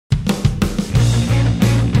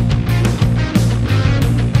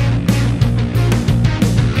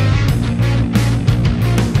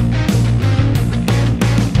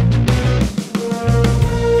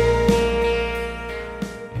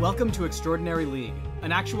Extraordinary League,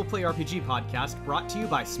 an actual play RPG podcast brought to you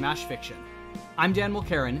by Smash Fiction. I'm Dan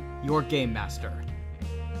Mulkerin, your Game Master.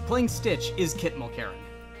 Playing Stitch is Kit Mulkerin.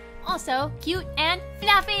 Also cute and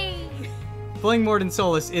fluffy! Playing Mordin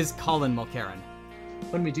Solus is Colin Mulkerin.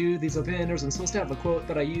 When we do these openers, I'm supposed to have a quote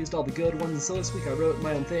that I used all the good ones, and so this week I wrote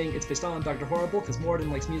my own thing. It's based on Dr. Horrible, because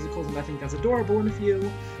Mordin likes musicals, and I think that's adorable, and if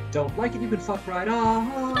you don't like it, you can fuck right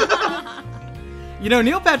off. You know,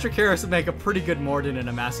 Neil Patrick Harris would make a pretty good Mordin in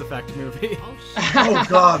a Mass Effect movie. Oh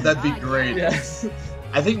god, that'd be great. Yes.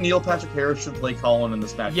 I think Neil Patrick Harris should play Colin in the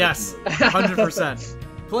Smash Yes, movie.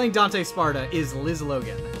 100%. Playing Dante Sparta is Liz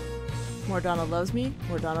Logan. Mordana loves me,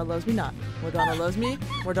 Mordana loves me not. Mordana loves me,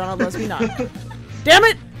 Mordana loves me not. Damn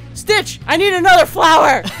it! Stitch! I need another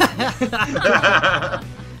flower!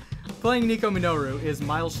 Playing Nico Minoru is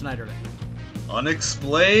Miles Schneiderman.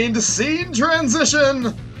 Unexplained scene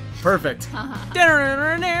transition! Perfect.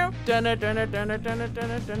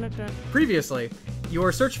 Previously,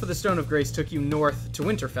 your search for the Stone of Grace took you north to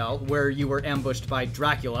Winterfell, where you were ambushed by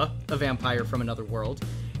Dracula, a vampire from another world,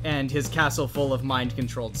 and his castle full of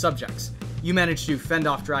mind-controlled subjects. You managed to fend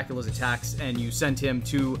off Dracula's attacks, and you sent him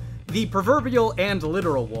to the proverbial and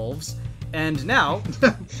literal wolves, and now,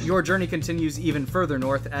 your journey continues even further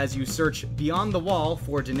north as you search beyond the wall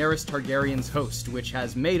for Daenerys Targaryen's host, which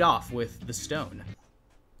has made off with the stone.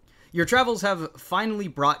 Your travels have finally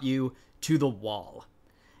brought you to the wall.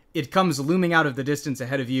 It comes looming out of the distance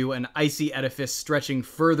ahead of you, an icy edifice stretching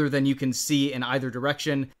further than you can see in either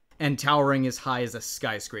direction, and towering as high as a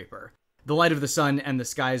skyscraper. The light of the sun and the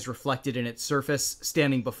skies reflected in its surface,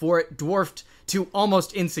 standing before it, dwarfed to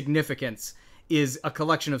almost insignificance, is a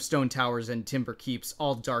collection of stone towers and timber keeps,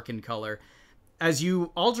 all dark in color. As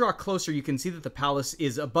you all draw closer, you can see that the palace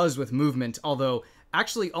is abuzz with movement, although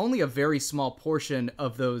actually only a very small portion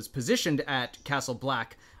of those positioned at Castle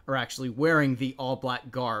Black are actually wearing the all-black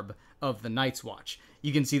garb of the Night's Watch.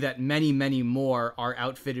 You can see that many, many more are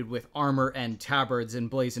outfitted with armor and tabards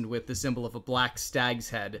emblazoned with the symbol of a black stag's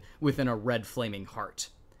head within a red flaming heart.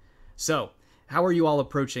 So, how are you all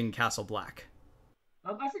approaching Castle Black?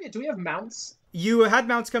 I forget, do we have mounts? You had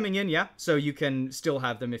mounts coming in, yeah, so you can still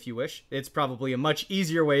have them if you wish. It's probably a much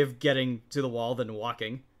easier way of getting to the wall than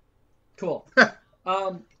walking. Cool.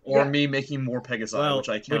 Or me making more Pegasi, which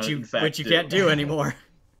I can't, which you can't do anymore.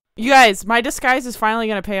 You guys, my disguise is finally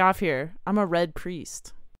gonna pay off here. I'm a red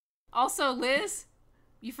priest. Also, Liz,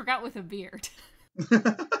 you forgot with a beard.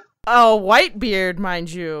 Oh, white beard,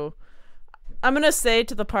 mind you. I'm gonna say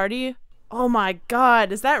to the party, oh my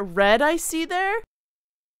god, is that red I see there?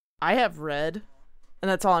 I have red.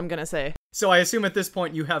 And that's all I'm gonna say. So I assume at this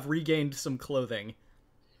point you have regained some clothing.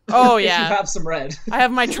 Oh If yeah. you have some red. I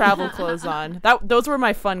have my travel clothes on. Those were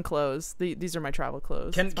my fun clothes. These are my travel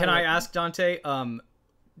clothes. Can I ask Dante,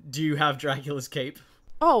 do you have Dracula's cape?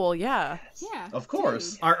 Oh, well, yeah. Yeah. Of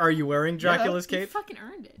course. Dude. Are you wearing Dracula's You cape? fucking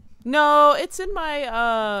earned it. No, it's in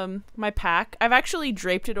my my pack. I've actually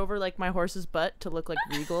draped it over like my horse's butt to look like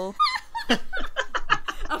regal.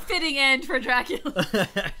 A fitting end for Dracula.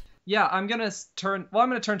 Yeah, I'm gonna turn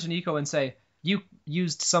to Nico and say, you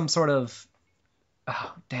used some sort of...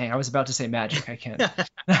 Oh, dang, I was about to say magic, I can't.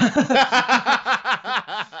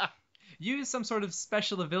 Use some sort of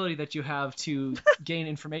special ability that you have to gain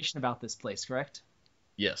information about this place, correct?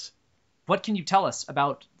 Yes. What can you tell us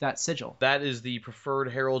about that sigil? That is the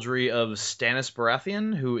preferred heraldry of Stannis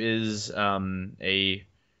Baratheon, who is a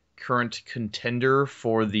current contender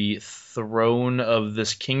for the throne of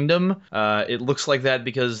this kingdom. It looks like that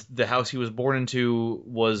because the house he was born into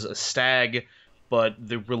was a stag, but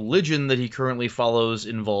the religion that he currently follows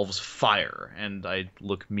involves fire, and I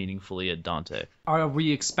look meaningfully at Dante. Are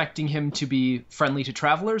we expecting him to be friendly to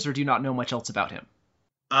travelers, or do you not know much else about him?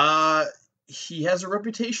 He has a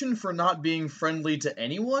reputation for not being friendly to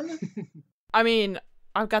anyone. I mean,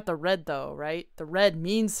 I've got the red though, right? The red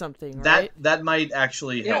means something, right? That might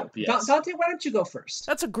actually help, yes. Dante, why don't you go first?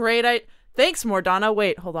 That's a great idea. Thanks, Mordana.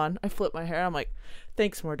 Wait, hold on. I flip my hair. I'm like,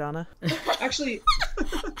 thanks, Mordana. Actually...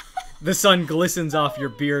 The sun glistens off your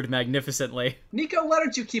beard magnificently. Nico, why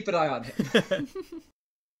don't you keep an eye on him?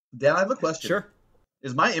 Dan, I have a question. Sure.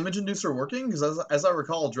 Is my image inducer working? Because as I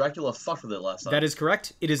recall, Dracula fucked with it last time. That is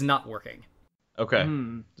correct. It is not working. Okay,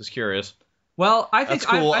 just curious. Well, I think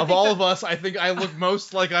that's cool. I of think all that, of us, I think I look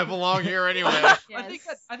most like I belong here anyway. Yes.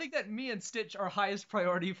 I think that me and Stitch are highest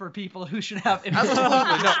priority for people who should have image.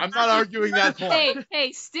 Absolutely, no, I'm not arguing that point.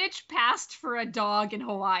 Hey, Stitch passed for a dog in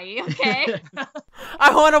Hawaii, okay?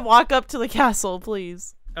 I want to walk up to the castle,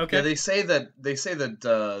 please. Okay. Yeah, they say that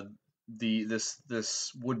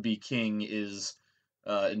this would-be king is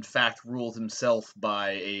in fact ruled himself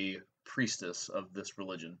by a priestess of this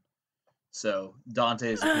religion. So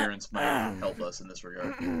Dante's appearance might help us in this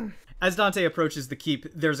regard. As Dante approaches the keep,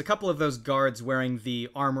 there's a couple of those guards wearing the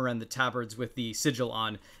armor and the tabards with the sigil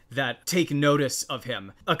on that take notice of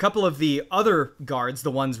him. A couple of the other guards, the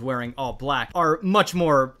ones wearing all black, are much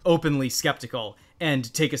more openly skeptical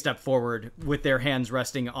and take a step forward with their hands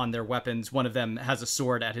resting on their weapons. One of them has a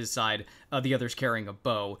sword at his side, the other's carrying a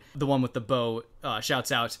bow. The one with the bow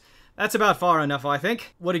shouts out, "That's about far enough, I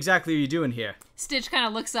think. What exactly are you doing here?" Stitch kind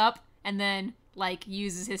of looks up and then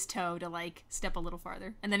uses his toe to step a little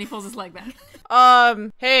farther, and then he pulls his leg back.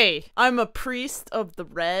 Hey, I'm a priest of the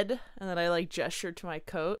red, and then I gesture to my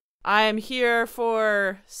coat. I am here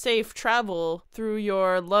for safe travel through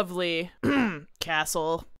your lovely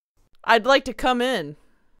castle. I'd like to come in.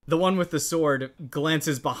 The one with the sword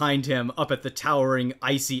glances behind him up at the towering,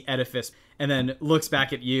 icy edifice, and then looks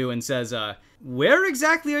back at you and says, "Where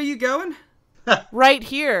exactly are you going?" Right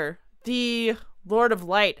here. The Lord of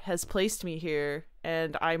Light has placed me here,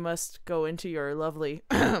 and I must go into your lovely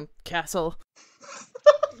castle.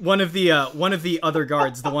 One of the other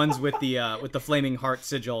guards, the ones with the flaming heart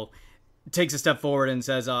sigil, takes a step forward and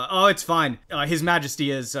says, "Oh, it's fine. His Majesty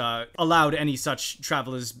has allowed any such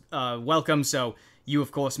travelers welcome, so you,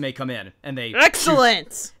 of course, may come in." And they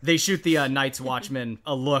Excellent! They shoot the Night's Watchman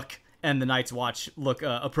a look, and the Night's Watch look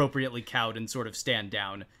appropriately cowed and sort of stand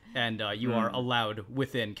down, and you are allowed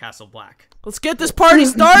within Castle Black. Let's get this party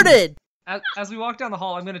started! As we walk down the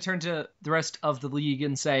hall, I'm going to turn to the rest of the league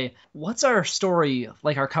and say, what's our story,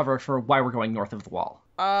 our cover for why we're going north of the wall?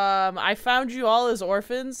 I found you all as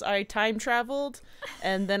orphans. I time traveled,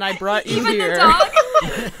 and then I brought you Even here. the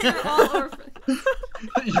dog? They're all orphans.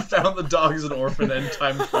 You found the dog as an orphan and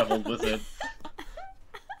time traveled with it.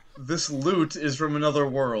 This loot is from another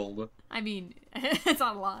world. I mean, it's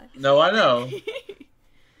not a lie. No, I know.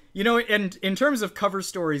 You know, and in terms of cover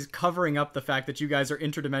stories covering up the fact that you guys are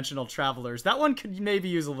interdimensional travelers, that one could maybe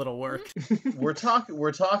use a little work. We're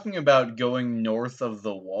talking about going north of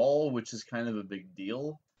the wall, which is kind of a big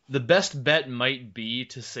deal. The best bet might be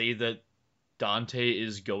to say that Dante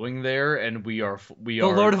is going there, and we are. The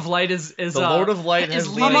Lord of Light is the Lord of Light has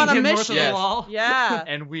leading on a him north of mission. the wall. Yeah.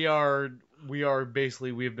 and we are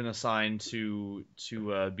basically, we've been assigned to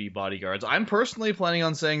be bodyguards. I'm personally planning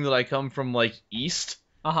on saying that I come from east.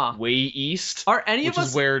 Way east. Are any which of us?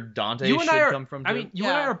 is where Dante You and I should are. come from. I too. mean, you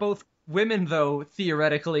and I are both women, though,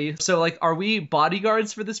 theoretically. So, are we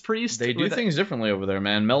bodyguards for this priest? They do things differently over there,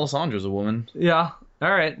 man. Melisandre's a woman. Yeah.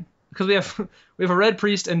 All right. Because we have a red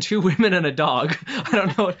priest and 2 women and a dog. I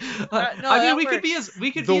don't know. I mean, we could be his.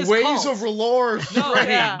 We could be his ways cult. of Lord. No, Right.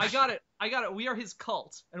 yeah, I got it. We are his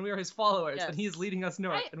cult, and we are his followers, Yes. and he is leading us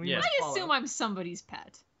north, and we I must follow. assume I'm somebody's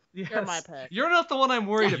pet. Yes. You're my pet. You're not the one I'm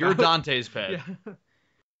worried You're about. Dante's pet. Yeah.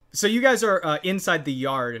 So you guys are inside the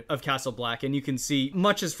yard of Castle Black, and you can see,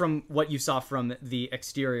 much as from what you saw from the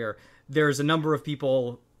exterior, there's a number of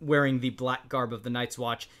people wearing the black garb of the Night's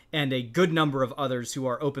Watch, and a good number of others who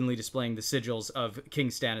are openly displaying the sigils of King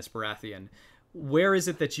Stannis Baratheon. Where is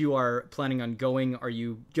it that you are planning on going? Are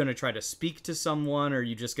you going to try to speak to someone, or are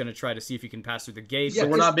you just going to try to see if you can pass through the gate? Yeah, So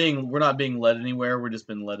we're not being led anywhere. We're just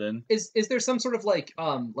been let in. Is there some sort of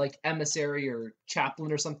emissary or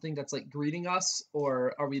chaplain or something that's greeting us,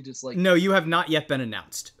 or are we just No, you have not yet been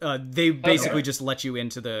announced. They basically Okay. just let you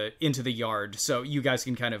into the yard, so you guys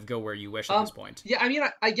can kind of go where you wish at this point. Yeah, I mean,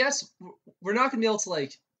 I guess we're not gonna be able to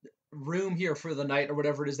room here for the night or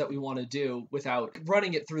whatever it is that we want to do without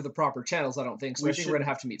running it through the proper channels, I don't think. So I think we're gonna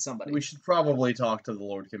have to meet somebody. We should probably talk to the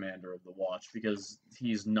Lord Commander of the Watch because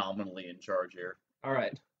he's nominally in charge here. All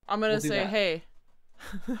right. I'm gonna We'll do say, that. hey,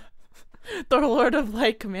 the Lord of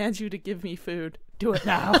Light commands you to give me food. Do it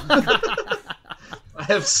now. I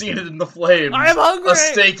have seen it in the flames. I am hungry! A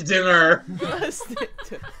steak dinner.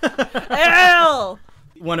 Ale!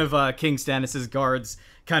 One of King Stannis' guards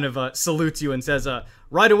kind of salutes you and says,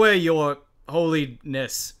 "Right away, your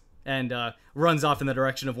holiness," and runs off in the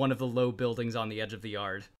direction of one of the low buildings on the edge of the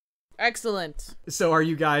yard. Excellent. So are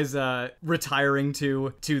you guys retiring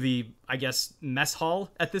to the, I guess, mess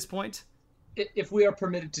hall at this point? If we are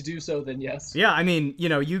permitted to do so, then yes. Yeah, I mean,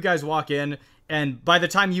 you guys walk in, and by the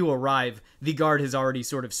time you arrive, the guard has already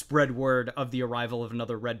sort of spread word of the arrival of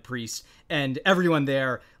another red priest, and everyone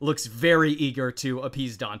there looks very eager to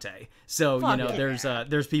appease Dante. So,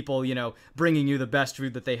 there's people, bringing you the best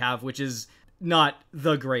food that they have, which is not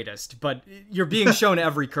the greatest, but you're being shown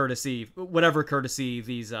every courtesy, whatever courtesy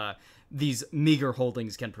these meager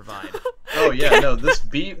holdings can provide. Oh yeah, no, this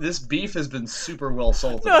beef has been super well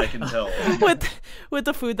salted, I can tell. With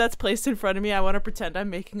the food that's placed in front of me, I want to pretend I'm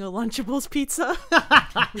making a Lunchables pizza.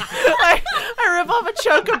 I rip off a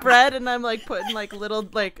chunk of bread and I'm putting little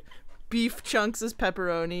beef chunks as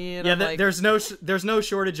pepperoni. And Yeah, I'm like, there's no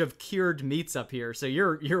shortage of cured meats up here, so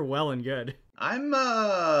you're well and good. I'm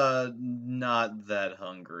not that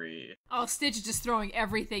hungry. Oh, Stitch is just throwing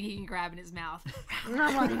everything he can grab in his mouth.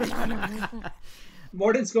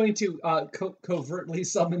 Mordin's going to covertly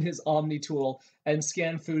summon his Omni tool and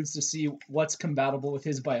scan foods to see what's compatible with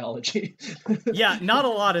his biology. Yeah, not a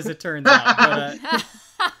lot as it turns out, but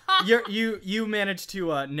you managed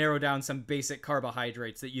to narrow down some basic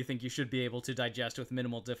carbohydrates that you think you should be able to digest with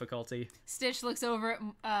minimal difficulty. Stitch looks over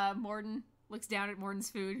at Mordin, looks down at Mordin's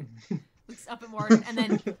food, looks up at Mordin, and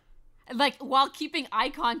then, like, while keeping eye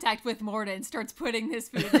contact with Mordin, starts putting his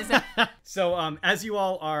food in his mouth. So, as you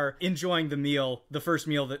all are enjoying the meal, the first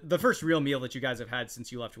real meal that you guys have had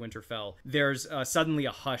since you left Winterfell, there's suddenly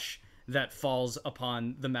a hush that falls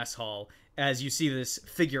upon the mess hall as you see this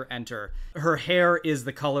figure enter. Her hair is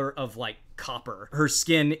the color of, like, copper. Her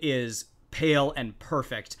skin is pale and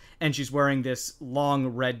perfect, and she's wearing this long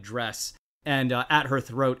red dress, and at her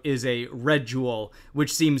throat is a red jewel,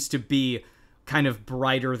 which seems to be kind of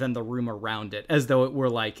brighter than the room around it, as though it were,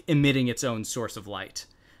 like, emitting its own source of light.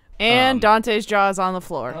 and Dante's jaw is on the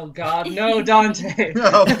floor. Oh god, no, Dante!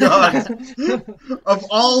 Oh god. Of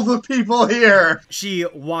all the people here. She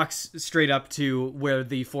walks straight up to where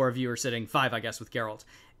the four of you are sitting, five, I guess, with Geralt,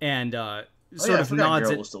 and sort of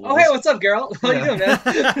nods at... Oh, hey, what's up, Geralt? How you doing,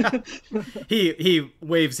 man? He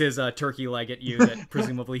waves his turkey leg at you that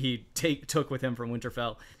presumably he took with him from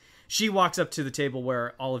Winterfell. She walks up to the table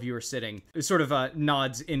where all of you are sitting, sort of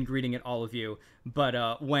nods in greeting at all of you,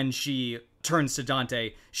 but when she turns to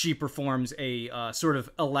Dante, she performs a sort of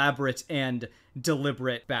elaborate and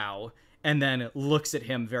deliberate bow, and then looks at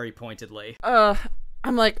him very pointedly.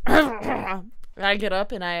 I'm like, I get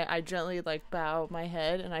up and I gently, like, bow my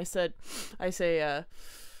head, and I say,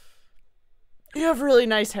 you have really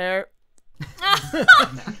nice hair.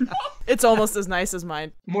 It's almost as nice as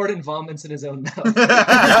mine. Mordin vomits in his own mouth.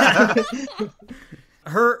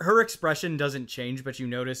 Her expression doesn't change, but you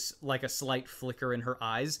notice, like, a slight flicker in her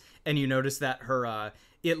eyes, and you notice that her,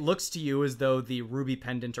 it looks to you as though the ruby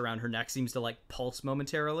pendant around her neck seems to, like, pulse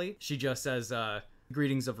momentarily. She just says,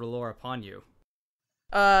 greetings of R'hllor upon you.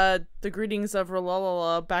 The greetings of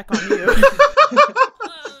R'hllor back on you.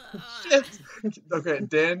 Shit. Okay,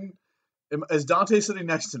 Dan, is Dante sitting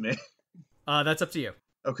next to me? That's up to you.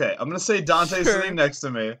 Okay, I'm gonna say Dante's sitting next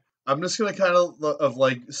to me. I'm just gonna kind of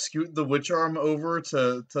like scoot the witch arm over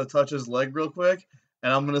to touch his leg real quick,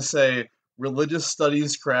 and I'm gonna say religious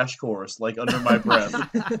studies crash course, like under my breath.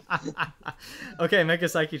 Okay, make a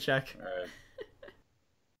psyche check. All right.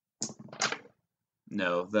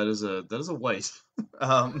 No, that is a white.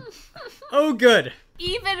 Oh, good.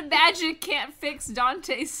 Even magic can't fix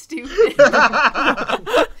Dante's stupid.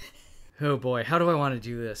 Oh boy, how do I want to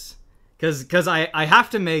do this? Because I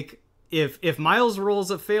have to make, if Miles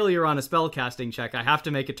rolls a failure on a spellcasting check, I have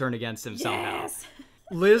to make a turn against him somehow.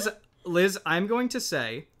 Liz, I'm going to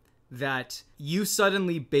say that you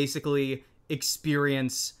suddenly basically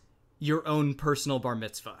experience your own personal bar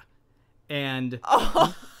mitzvah. And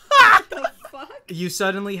you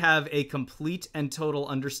suddenly have a complete and total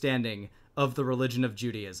understanding of the religion of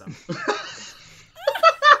Judaism.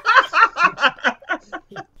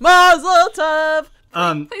 Mazel tov!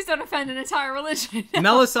 Please don't offend an entire religion.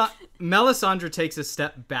 Melisandre takes a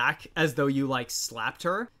step back as though you, like, slapped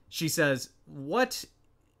her. She says, what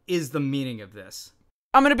is the meaning of this?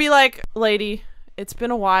 I'm gonna be like, lady, it's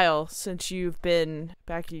been a while since you've been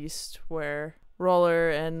back east where Roller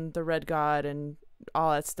and the Red God and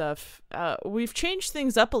all that stuff. We've changed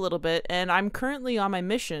things up a little bit, and I'm currently on my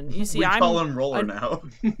mission. You see, we call him Roller now.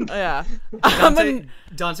 Yeah.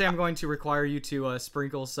 Dante, I'm going to require you to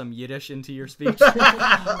sprinkle some Yiddish into your speech.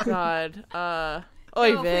 Oh, God.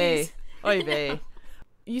 Oy No, vey. please. Oy vey.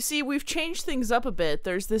 You see, we've changed things up a bit.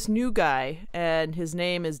 There's this new guy, and his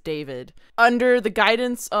name is David. Under the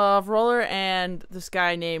guidance of Roller and this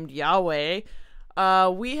guy named Yahweh,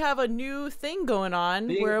 we have a new thing going on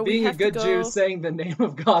where we have being a good to go... Jew saying the name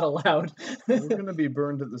of God aloud. We're gonna be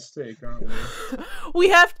burned at the stake, aren't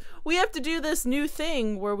we? we have to do this new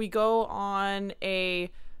thing where we go on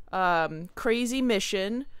a crazy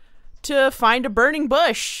mission to find a burning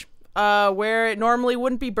bush where it normally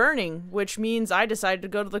wouldn't be burning, which means I decided to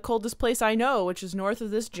go to the coldest place I know, which is north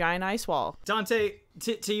of this giant ice wall. Dante,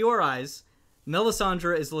 to your eyes,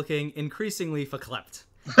 Melisandre is looking increasingly verklempt.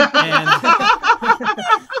 And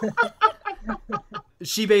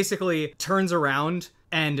she basically turns around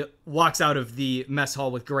and walks out of the mess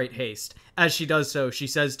hall with great haste. As she does so, she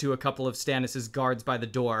says to a couple of Stannis' guards by the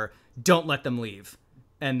door, don't let them leave.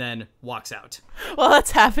 and then walks out. While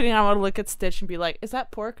that's happening, I want to look at Stitch and be like, is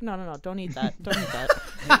that pork? No, don't eat that. Don't eat that.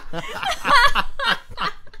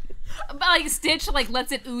 But, like, Stitch, like,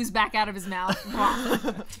 lets it ooze back out of his mouth.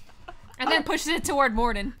 And then pushes it toward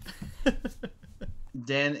Mordin.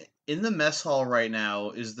 Dan, in the mess hall right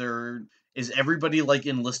now, is everybody like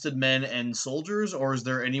enlisted men and soldiers, or is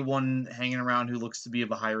there anyone hanging around who looks to be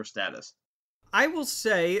of a higher status? I will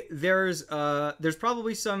say there's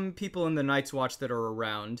probably some people in the Night's Watch that are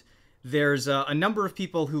around. There's a number of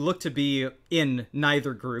people who look to be in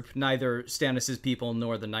neither group, neither Stannis' people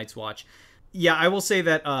nor the Night's Watch. Yeah, I will say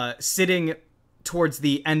that sitting towards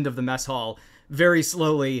the end of the mess hall, very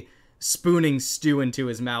slowly spooning stew into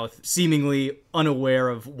his mouth, seemingly unaware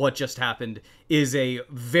of what just happened, is a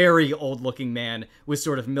very old-looking man with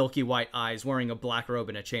sort of milky white eyes, wearing a black robe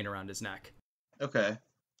and a chain around his neck. Okay.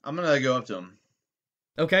 I'm gonna go up to him.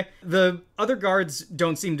 Okay. The other guards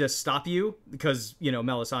don't seem to stop you because,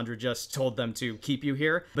 Melisandre just told them to keep you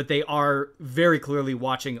here, but they are very clearly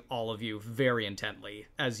watching all of you very intently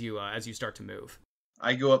as you start to move.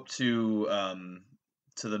 I go up to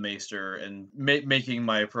the maester and making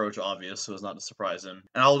my approach obvious so as not to surprise him,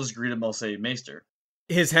 and I'll just greet him. I'll say, "Maester."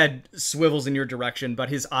 His head swivels in your direction, but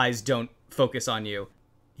his eyes don't focus on you.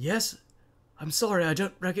 Yes? I'm sorry, I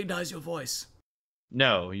don't recognize your voice.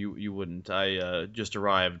 No, you wouldn't. I just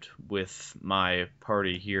arrived with my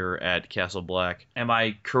party here at Castle Black. Am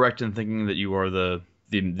I correct in thinking that you are the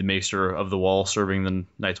Maester of the Wall serving the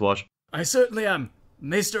Night's Watch? I certainly am.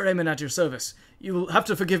 Maester Aemon at your service. You will have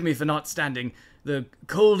to forgive me for not standing. The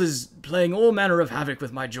cold is playing all manner of havoc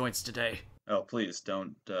with my joints today. Oh, please,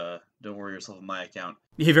 don't worry yourself on my account.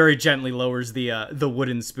 He very gently lowers the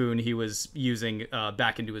wooden spoon he was using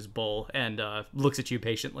back into his bowl and looks at you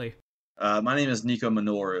patiently. My name is Nico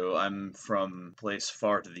Minoru. I'm from a place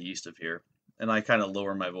far to the east of here. And I kind of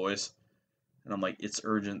lower my voice. And I'm like, it's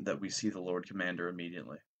urgent that we see the Lord Commander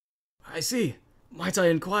immediately. I see. Might I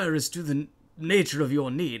inquire as to the nature of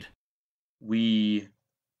your need? We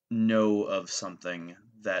know of something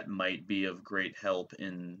that might be of great help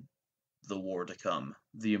in the war to come.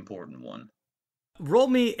 The important one. Roll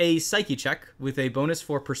me a psyche check with a bonus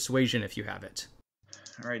for persuasion if you have it.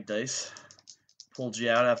 Alright, dice. Pulled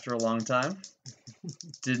you out after a long time.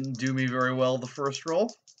 Didn't do me very well the first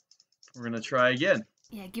roll. We're gonna try again.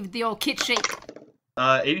 Yeah, give it the old kit shake.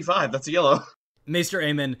 85, that's a yellow. Maester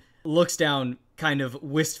Aemon looks down kind of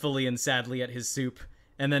wistfully and sadly at his soup,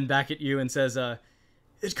 and then back at you and says,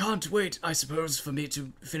 it can't wait, I suppose, for me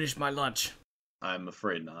to finish my lunch. I'm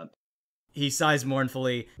afraid not. He sighs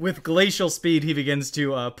mournfully. With glacial speed, he begins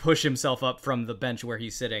to push himself up from the bench where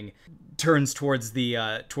he's sitting, turns towards the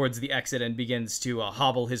exit and begins to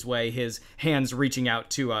hobble his way, his hands reaching out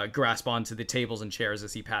to grasp onto the tables and chairs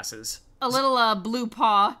as he passes. A little blue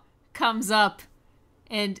paw comes up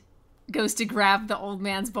and goes to grab the old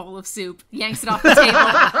man's bowl of soup, yanks it off the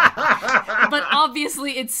table. But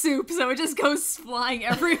obviously it's soup, so it just goes flying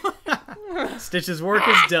everywhere. Stitch's work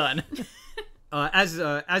is done.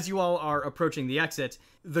 As you all are approaching the exit,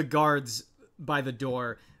 the guards by the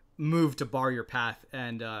door move to bar your path,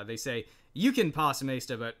 and they say, you can pass,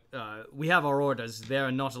 Maester, but we have our orders. They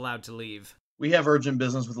are not allowed to leave. We have urgent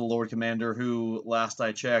business with the Lord Commander, who, last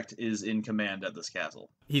I checked, is in command at this castle.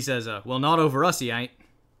 He says, well, not over us, he ain't.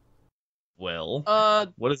 Well,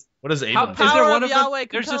 what is Aemon? How think? power Is there of one of them? Yahweh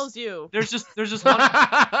There's compels you. There's just one.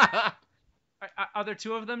 Are there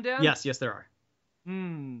two of them, Dan? Yes, there are.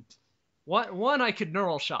 One I could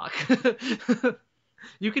neural shock.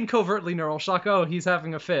 You can covertly neural shock. Oh, he's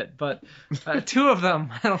having a fit. But two of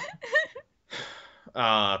them, I don't.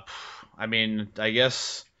 I mean, I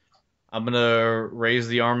guess I'm gonna raise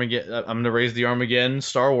the arm again,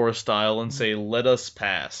 Star Wars style, and say, "Let us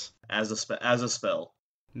pass." As a spell.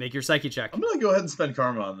 Make your psyche check. I'm gonna go ahead and spend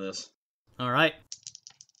karma on this. All right.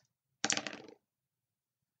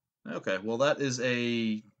 Okay, well that is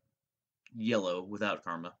a yellow without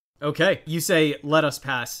karma. Okay, you say, let us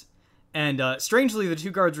pass. And strangely, the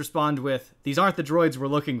two guards respond with, these aren't the droids we're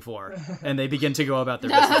looking for. And they begin to go about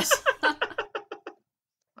their business.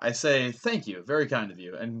 I say, thank you, very kind of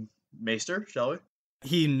you. And Maester, shall we?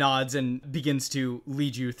 He nods and begins to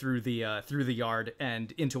lead you through the yard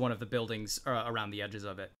and into one of the buildings around the edges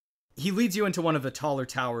of it. He leads you into one of the taller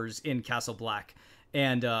towers in Castle Black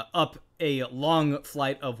and up a long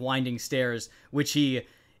flight of winding stairs, which he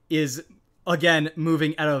is, again,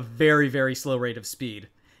 moving at a very, very slow rate of speed.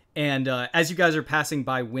 And as you guys are passing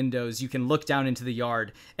by windows, you can look down into the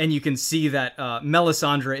yard, and you can see that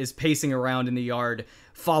Melisandre is pacing around in the yard,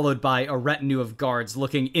 followed by a retinue of guards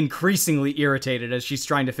looking increasingly irritated as she's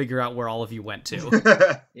trying to figure out where all of you went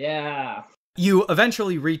to. Yeah. You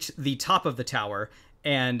eventually reach the top of the tower,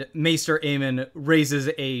 and Maester Aemon raises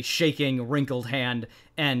a shaking, wrinkled hand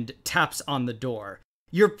and taps on the door.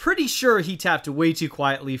 You're pretty sure he tapped way too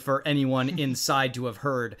quietly for anyone inside to have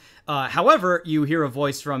heard. However, you hear a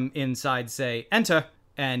voice from inside say, "Enter,"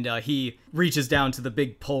 and he reaches down to the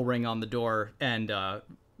big pull ring on the door and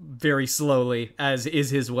very slowly, as is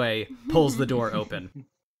his way, pulls the door open.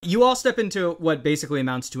 You all step into what basically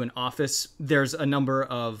amounts to an office. There's a number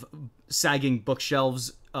of sagging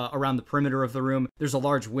bookshelves around the perimeter of the room. There's a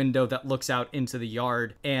large window that looks out into the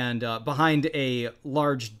yard, and behind a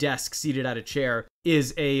large desk seated at a chair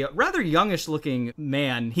is a rather youngish-looking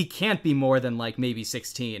man. He can't be more than like maybe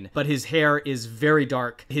 16, but his hair is very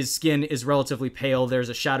dark. His skin is relatively pale. There's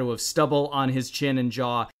a shadow of stubble on his chin and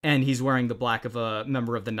jaw, and he's wearing the black of a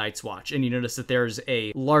member of the Night's Watch. And you notice that there's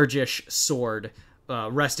a largish sword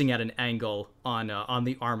resting at an angle on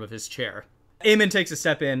the arm of his chair. Aemon takes a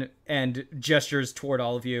step in and gestures toward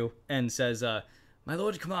all of you and says, "My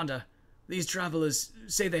Lord Commander, these travelers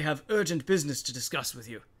say they have urgent business to discuss with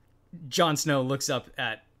you." Jon Snow looks up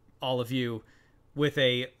at all of you with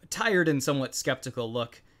a tired and somewhat skeptical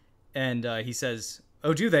look, and he says,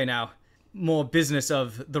 "Oh, do they now? More business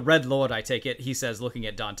of the Red Lord, I take it," he says, looking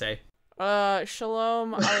at Dante.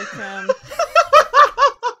 Shalom Aleichem.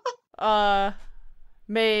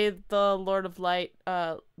 May the Lord of Light,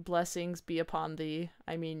 blessings be upon thee.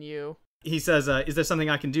 I mean you. He says, "Is there something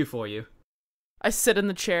I can do for you?" I sit in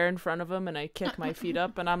the chair in front of him and I kick my feet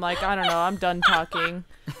up and I'm like, I don't know, I'm done talking.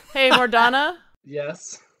 Hey, Mordana?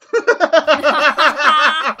 Yes.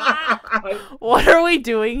 What are we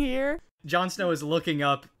doing here? Jon Snow is looking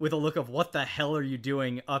up with a look of what the hell are you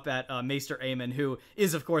doing up at Maester Aemon, who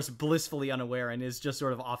is, of course, blissfully unaware and is just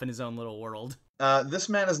sort of off in his own little world. This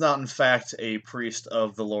man is not, in fact, a priest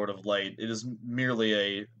of the Lord of Light. It is merely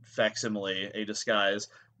a facsimile, a disguise,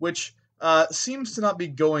 which seems to not be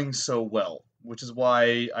going so well, which is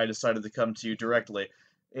why I decided to come to you directly.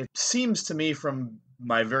 It seems to me, from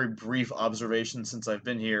my very brief observation since I've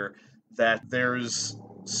been here, that there's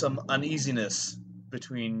some uneasiness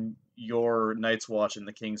between your Night's Watch and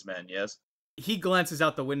the King's Men, yes? He glances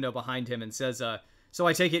out the window behind him and says, "So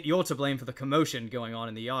I take it you're to blame for the commotion going on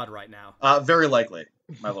in the yard right now." Very likely,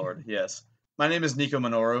 my lord, yes. My name is Nico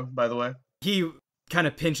Minoru, by the way. He kind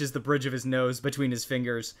of pinches the bridge of his nose between his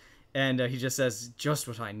fingers, and he just says, "Just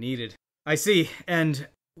what I needed." "I see, and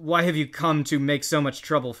why have you come to make so much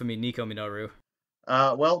trouble for me, Nico Minoru?"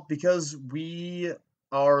 Well, because we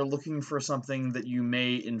are looking for something that you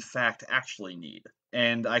may, in fact, actually need.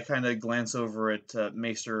 And I kind of glance over at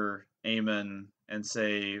Maester Aemon and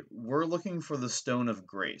say, "We're looking for the Stone of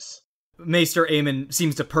Grace." Maester Aemon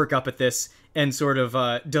seems to perk up at this and sort of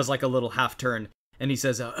does like a little half turn. And he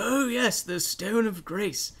says, "Oh yes, the Stone of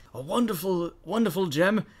Grace. A wonderful, wonderful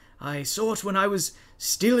gem. I saw it when I was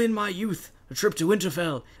still in my youth. A trip to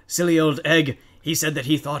Winterfell. Silly old egg. He said that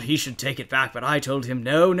he thought he should take it back, but I told him,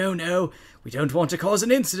 no, no, no. We don't want to cause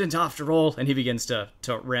an incident after all." And he begins to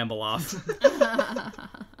ramble off.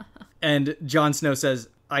 And Jon Snow says,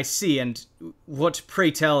 "I see, and what, pray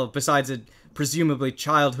tell, besides a presumably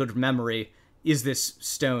childhood memory, is this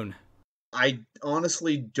stone?" I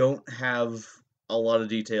honestly don't have a lot of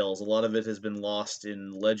details. A lot of it has been lost in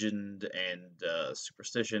legend and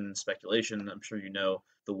superstition, speculation. I'm sure you know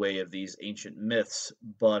the way of these ancient myths,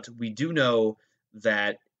 but we do know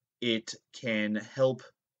that it can help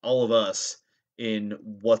all of us in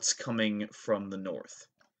what's coming from the north.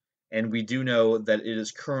 And we do know that it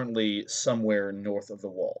is currently somewhere north of the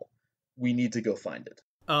wall. We need to go find it.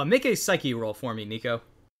 Make a psyche roll for me, Nico.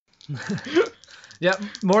 Yep,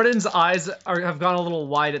 Mordin's eyes have gone a little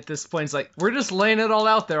wide at this point. It's like, we're just laying it all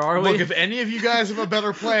out there, are we? Look, if any of you guys have a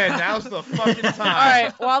better plan, now's the fucking time. All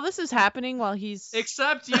right, while this is happening, while he's...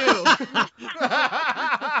 Except you.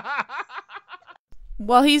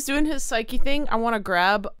 While he's doing his psyche thing, I want to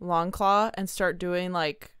grab Longclaw and start doing,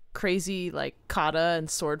 like, crazy, like, kata and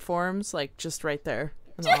sword forms, like, just right there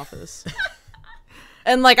in the office.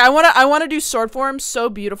 And, like, I want to do sword forms so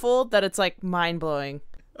beautiful that it's, like, mind-blowing.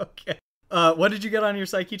 Okay. What did you get on your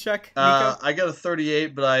psyche check, Nico? I got a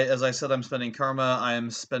 38, but as I said, I'm spending karma. I am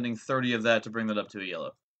spending 30 of that to bring that up to a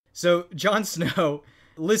yellow. So Jon Snow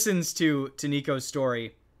listens to Nico's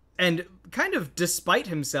story, and kind of despite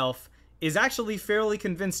himself, is actually fairly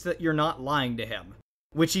convinced that you're not lying to him,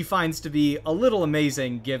 which he finds to be a little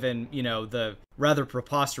amazing given, you know, the rather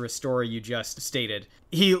preposterous story you just stated.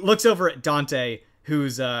 He looks over at Dante,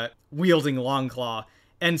 who's wielding Longclaw,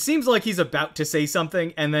 and seems like he's about to say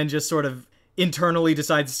something, and then just sort of internally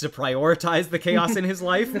decides to prioritize the chaos in his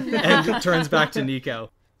life, and turns back to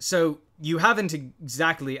Nico. "So, you haven't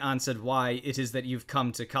exactly answered why it is that you've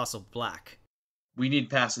come to Castle Black." We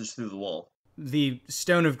need passage through the wall. The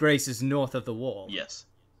Stone of Grace is north of the wall. Yes.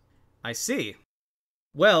 I see.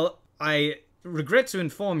 Well, I regret to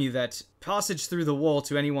inform you that passage through the wall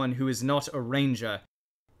to anyone who is not a ranger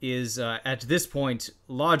is, at this point,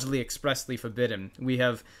 largely expressly forbidden. We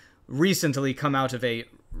have recently come out of a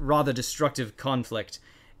rather destructive conflict,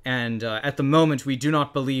 and at the moment we do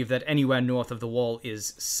not believe that anywhere north of the wall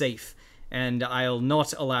is safe, and I'll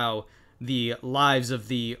not allow the lives of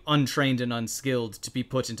the untrained and unskilled to be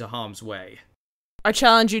put into harm's way. I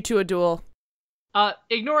challenge you to a duel.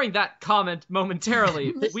 Ignoring that comment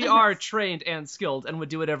momentarily, we are trained and skilled and would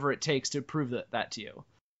do whatever it takes to prove that to you.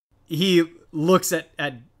 He looks at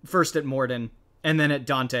first at Mordin, and then at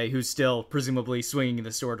Dante, who's still presumably swinging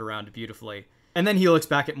the sword around beautifully. And then he looks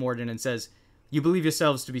back at Mordin and says, "You believe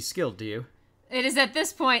yourselves to be skilled, do you?" It is at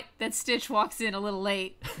this point that Stitch walks in a little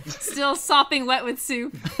late, still sopping wet with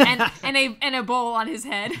soup and a bowl on his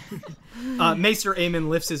head. Maester Aemon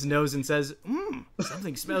lifts his nose and says,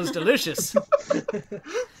 something smells delicious.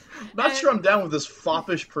 Not sure I'm down with this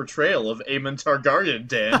foppish portrayal of Aemon Targaryen,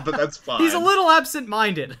 Dan, but that's fine. He's a little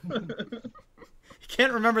absent-minded. He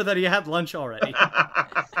can't remember that he had lunch already.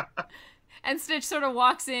 And Stitch sort of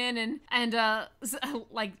walks in and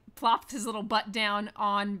like plops his little butt down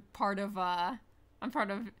on part of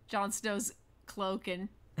Jon Snow's cloak and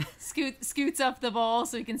scoots up the bowl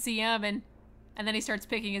so he can see him, and then he starts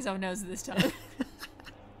picking his own nose with his tongue.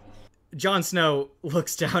 Jon Snow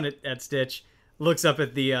looks down at Stitch, looks up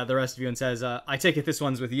at the rest of you and says, I take it this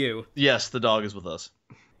one's with you. Yes, the dog is with us.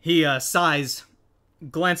 He sighs,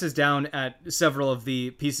 glances down at several of the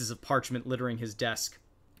pieces of parchment littering his desk,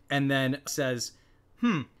 and then says,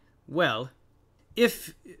 well,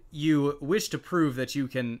 if you wish to prove that you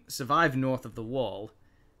can survive north of the wall,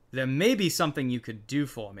 there may be something you could do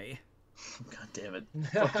for me. God damn it.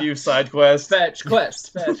 Fuck you, side quest. Fetch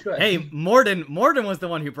quest. Hey, Mordin was the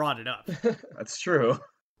one who brought it up. That's true.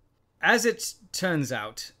 As it turns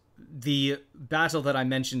out, the battle that I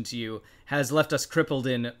mentioned to you has left us crippled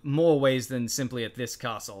in more ways than simply at this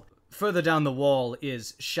castle. Further down the wall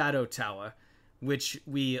is Shadow Tower, which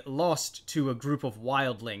we lost to a group of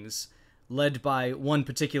wildlings, led by one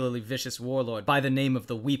particularly vicious warlord by the name of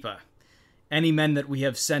the Weeper. Any men that we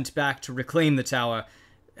have sent back to reclaim the tower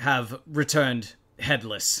have returned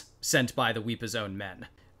headless, sent by the Weeper's own men.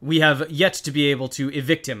 We have yet to be able to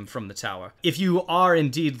evict him from the tower. If you are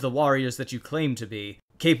indeed the warriors that you claim to be,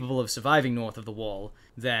 capable of surviving north of the wall,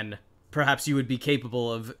 then perhaps you would be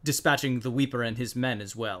capable of dispatching the Weeper and his men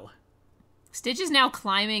as well. Stitch is now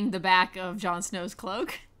climbing the back of Jon Snow's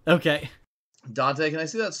cloak. Okay. Dante, can I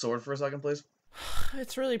see that sword for a second, please?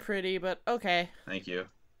 It's really pretty, but okay. Thank you.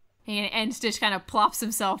 And Stitch kind of plops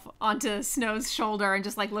himself onto Snow's shoulder and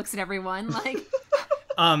just like looks at everyone like...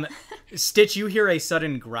 Stitch, you hear a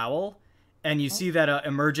sudden growl, and you see that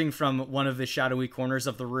emerging from one of the shadowy corners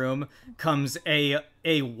of the room comes a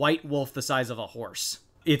white wolf the size of a horse.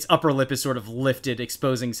 Its upper lip is sort of lifted,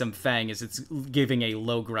 exposing some fang as it's giving a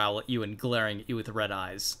low growl at you and glaring at you with red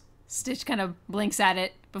eyes. Stitch kind of blinks at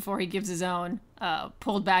it before he gives his own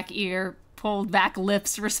pulled back ear, pulled back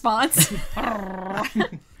lips response.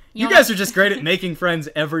 You guys are just great at making friends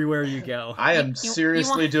everywhere you go. I am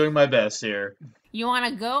seriously doing my best here. You want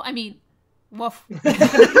to go? I mean, woof.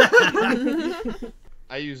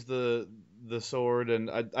 I use the sword,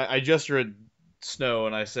 and I gesture at Snow,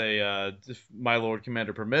 and I say, if my Lord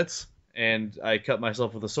Commander permits, and I cut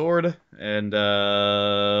myself with a sword, and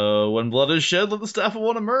when blood is shed, let the Staff of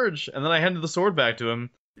One emerge, and then I handed the sword back to him.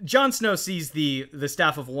 Jon Snow sees the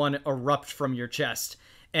Staff of One erupt from your chest,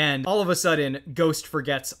 and all of a sudden, Ghost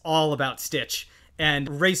forgets all about Stitch,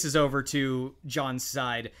 and races over to Jon's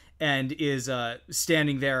side, and is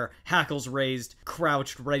standing there, hackles raised,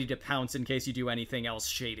 crouched, ready to pounce in case you do anything else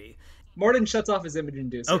shady. Mordin shuts off his image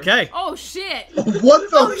inducer. Okay. Oh, shit.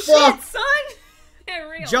 What the fuck? Shit, son. Yeah,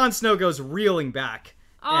 real. Jon Snow goes reeling back.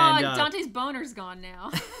 Oh, and, Dante's boner's gone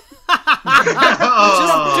now.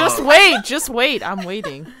 Just wait. I'm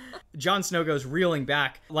waiting. Jon Snow goes reeling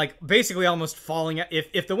back, like basically almost falling.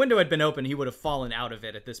 If the window had been open, he would have fallen out of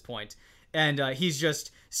it at this point. And he's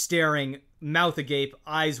just staring, mouth agape,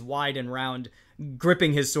 eyes wide and round,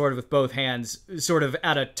 gripping his sword with both hands, sort of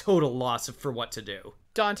at a total loss for what to do.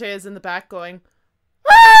 Dante is in the back going,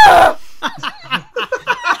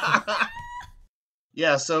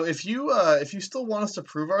 Yeah, so if you still want us to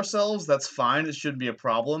prove ourselves, that's fine. It shouldn't be a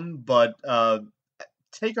problem. But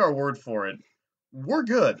take our word for it. We're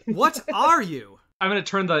good. What are you? I'm going to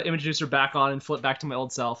turn the image inducer back on and flip back to my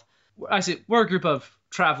old self. I say, we're a group of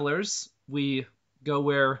travelers. We go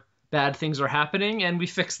where bad things are happening, and we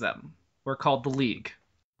fix them. We're called the League.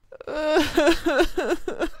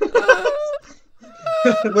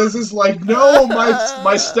 Liz is like, no,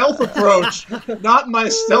 my stealth approach, not my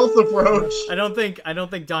stealth approach. I don't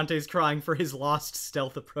think Dante's crying for his lost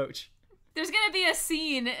stealth approach. There's gonna be a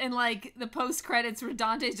scene in like the post credits where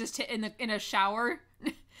Dante's just in a shower,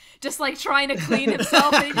 just like trying to clean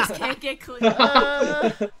himself and he just can't get clean.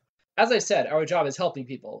 As I said, our job is helping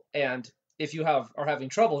people, and if you are having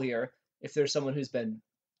trouble here, if there's someone who's been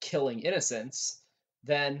killing innocents,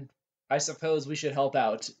 then I suppose we should help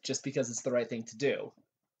out just because it's the right thing to do.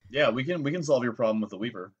 Yeah, we can solve your problem with the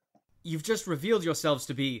Weaver. You've just revealed yourselves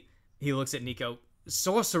to be, he looks at Nico,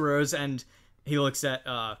 sorcerers, and he looks at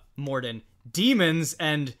Mordin, demons,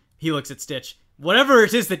 and he looks at Stitch. Whatever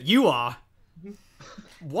it is that you are,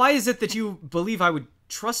 why is it that you believe I would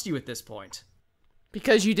trust you at this point?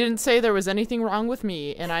 Because you didn't say there was anything wrong with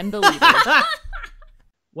me, and I'm the leader.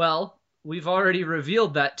 Well, we've already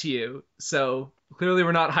revealed that to you, so clearly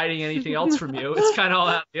we're not hiding anything else from you. It's kind of all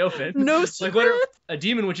out in the open. No Like secret. what a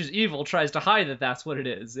demon which is evil tries to hide that that's what it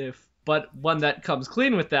is. But one that comes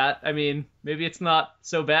clean with that, I mean, maybe it's not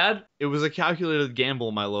so bad. It was a calculated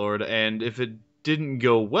gamble, my lord, and if it didn't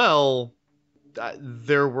go well,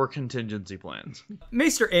 there were contingency plans.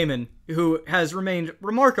 Maester Aemon, who has remained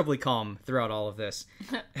remarkably calm throughout all of this,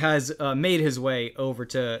 has made his way over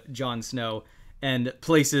to Jon Snow and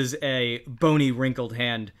places a bony, wrinkled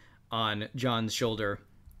hand on Jon's shoulder.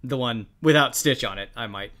 The one without Stitch on it, I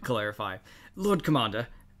might clarify. Lord Commander,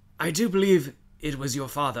 I do believe it was your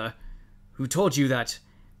father who told you that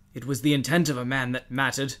it was the intent of a man that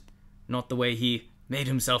mattered, not the way he made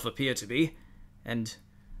himself appear to be. And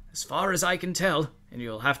as far as I can tell, and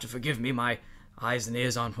you'll have to forgive me, my eyes and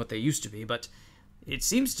ears aren't what they used to be, but it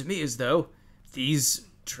seems to me as though these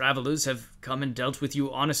travelers have come and dealt with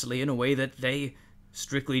you honestly in a way that they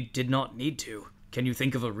strictly did not need to. Can you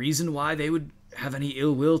think of a reason why they would have any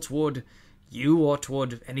ill will toward you or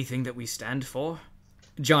toward anything that we stand for?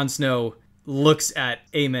 Jon Snow looks at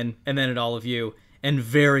Aemon and then at all of you and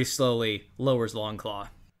very slowly lowers Longclaw.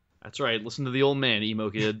 That's right, listen to the old man, emo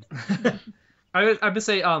kid. I would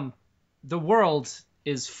say, the world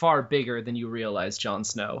is far bigger than you realize, Jon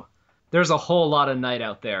Snow. There's a whole lot of night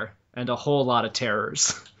out there, and a whole lot of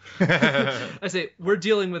terrors. I say, we're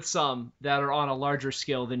dealing with some that are on a larger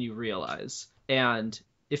scale than you realize. And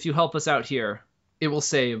if you help us out here, it will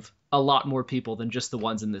save a lot more people than just the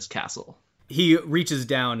ones in this castle. He reaches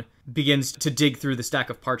down, begins to dig through the stack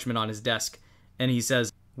of parchment on his desk, and he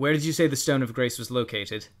says, "Where did you say the Stone of Grace was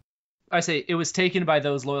located?" I say, it was taken by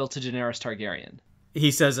those loyal to Daenerys Targaryen.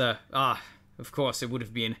 He says, of course it would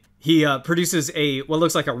have been. He produces what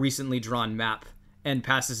looks like a recently drawn map and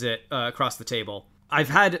passes it across the table. I've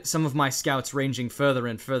had some of my scouts ranging further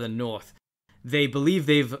and further north. They believe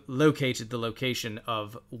they've located the location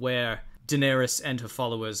of where Daenerys and her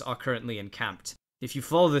followers are currently encamped. If you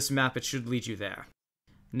follow this map, it should lead you there.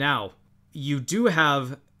 Now, you do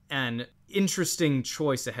have an interesting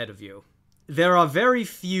choice ahead of you. There are very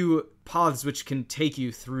few paths which can take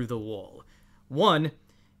you through the wall. One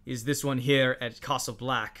is this one here at Castle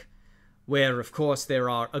Black, where, of course, there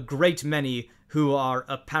are a great many who are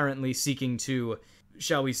apparently seeking to,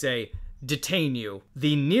 shall we say, detain you.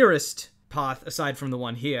 The nearest path, aside from the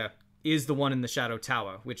one here, is the one in the Shadow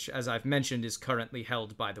Tower, which, as I've mentioned, is currently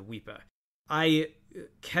held by the Weeper. I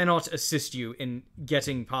cannot assist you in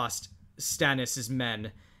getting past Stannis'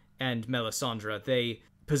 men and Melisandre. They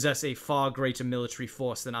possess a far greater military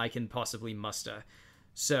force than I can possibly muster.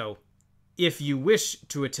 So, if you wish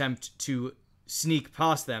to attempt to sneak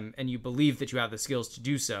past them and you believe that you have the skills to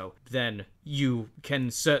do so, then you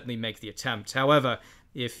can certainly make the attempt. However,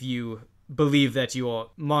 if you believe that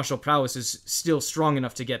your martial prowess is still strong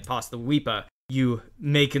enough to get past the Weeper, you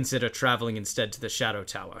may consider traveling instead to the Shadow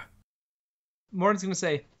Tower. Mordin's going to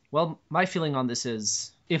say, well, my feeling on this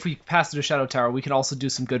is, if we pass through the Shadow Tower, we can also do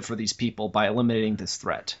some good for these people by eliminating this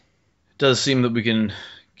threat. It does seem that we can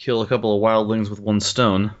kill a couple of wildlings with one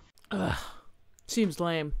stone. Ugh. Seems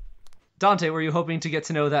lame. Dante, were you hoping to get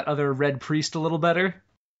to know that other red priest a little better?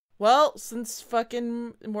 Well, since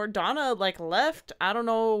fucking Morgana, left, I don't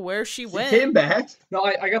know where she went. She came back. No,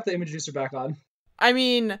 I got the image juicer back on. I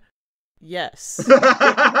mean, yes.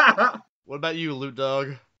 What about you, Loot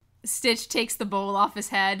Dog? Stitch takes the bowl off his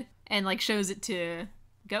head and shows it to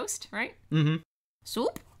Ghost, right? Mm-hmm.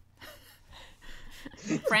 Soup?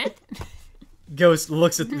 Friend? Ghost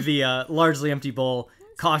looks at the largely empty bowl,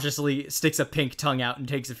 cautiously sticks a pink tongue out and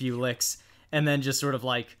takes a few licks, and then just sort of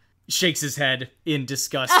shakes his head in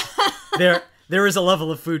disgust. There is a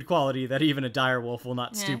level of food quality that even a direwolf will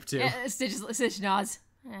not stoop to. Stitch nods.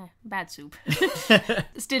 Bad soup.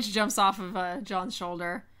 Stitch jumps off of John's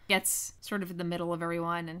shoulder, gets sort of in the middle of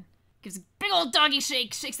everyone, and gives a big old doggy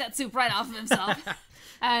shake, shakes that soup right off of himself.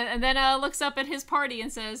 And then looks up at his party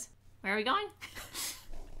and says, "Where are we going?"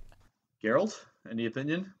 Geralt, any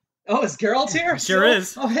opinion? Oh, is Geralt here? Sure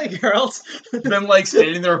is. Oh, hey, Geralt. Been like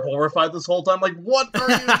standing there horrified this whole time, like, what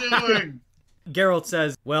are you doing? Geralt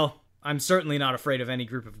says, "Well, I'm certainly not afraid of any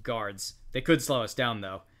group of guards. They could slow us down,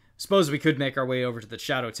 though. Suppose we could make our way over to the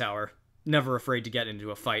Shadow Tower. Never afraid to get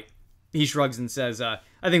into a fight." He shrugs and says, "I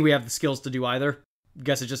think we have the skills to do either.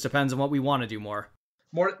 Guess it just depends on what we want to do more."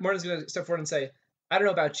 Mordin's going to step forward and say, I don't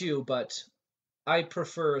know about you, but I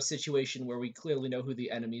prefer a situation where we clearly know who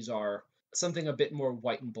the enemies are. Something a bit more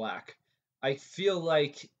white and black. I feel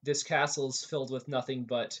like this castle's filled with nothing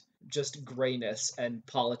but just grayness and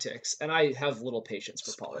politics, and I have little patience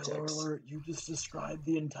for politics. Spoiler alert, you just described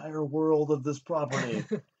the entire world of this property.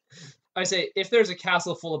 I say, if there's a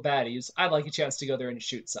castle full of baddies, I'd like a chance to go there and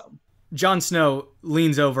shoot some. Jon Snow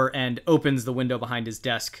leans over and opens the window behind his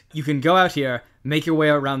desk. You can go out here, make your way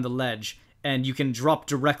around the ledge, and you can drop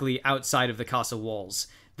directly outside of the castle walls.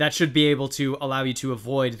 That should be able to allow you to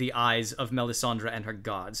avoid the eyes of Melisandre and her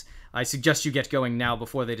gods. I suggest you get going now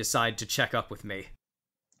before they decide to check up with me.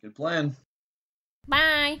 Good plan.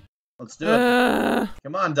 Bye. Let's do it.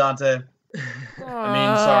 Come on, Dante.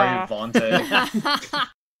 Sorry, Vontae.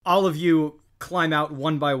 All of you climb out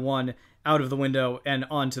one by one out of the window and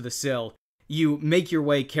onto the sill. You make your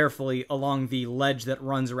way carefully along the ledge that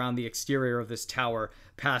runs around the exterior of this tower,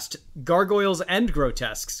 past gargoyles and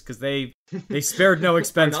grotesques, because they spared no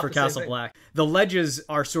expense for Castle Black. The ledges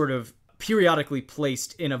are sort of periodically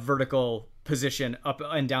placed in a vertical position up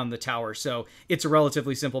and down the tower, so it's a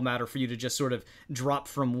relatively simple matter for you to just sort of drop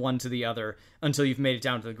from one to the other until you've made it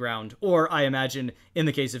down to the ground. Or I imagine, in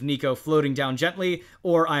the case of Nico, floating down gently,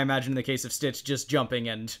 or I imagine in the case of Stitch, just jumping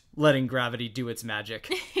and letting gravity do its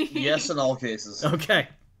magic. Yes, in all cases. Okay.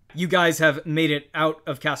 You guys have made it out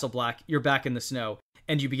of Castle Black, you're back in the snow,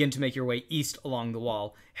 and you begin to make your way east along the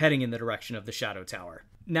wall, heading in the direction of the Shadow Tower.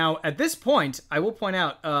 Now, at this point, I will point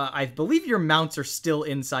out, I believe your mounts are still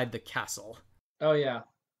inside the castle. Oh, yeah.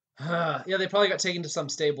 Yeah, they probably got taken to some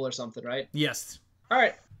stable or something, right? Yes. All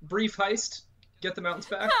right, brief heist. Get the mountains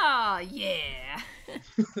back. Oh, yeah.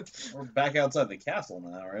 We're back outside the castle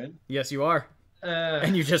now, right? Yes, you are.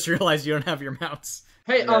 And you just realized you don't have your mounts.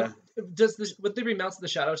 Hey, would there be mounts at the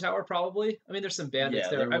Shadow Tower? Probably. I mean, there's some bandits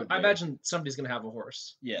there. I imagine somebody's gonna have a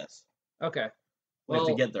horse. Yes. Okay. We have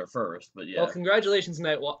to get there first, but yeah. Well, congratulations,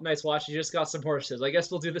 Night's Watch. You just got some horses. I guess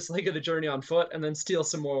we'll do this leg of the journey on foot and then steal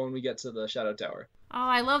some more when we get to the Shadow Tower. Oh,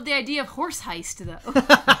 I love the idea of horse heist, though.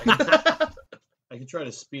 I can try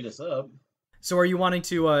to speed us up. So are you wanting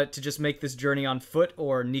to just make this journey on foot,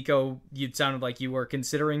 or Nico, you sounded like you were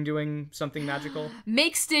considering doing something magical?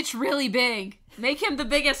 Make Stitch really big. Make him the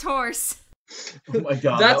biggest horse. Oh my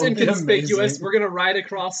god. That's that inconspicuous. amazing. We're gonna ride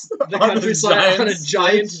across the countryside on a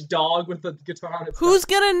giant dog with a guitar on its Who's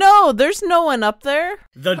gonna know? There's no one up there.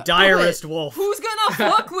 The direst wolf. Who's gonna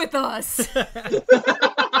fuck with us?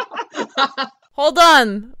 Hold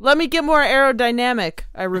on. Let me get more aerodynamic.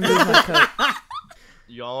 I remove my coat.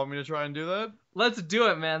 Y'all want me to try and do that? Let's do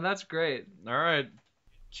it, man. That's great. All right.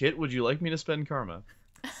 Kit, would you like me to spend karma?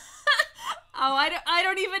 Oh, I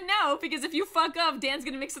don't even know, because if you fuck up, Dan's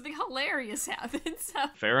gonna make something hilarious happen, so...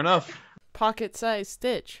 Fair enough. Pocket-sized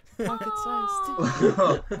Stitch. Pocket-sized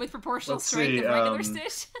Stitch. With proportional Let's strength see, of regular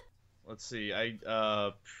Stitch. Let's see.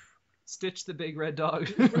 Stitch the big red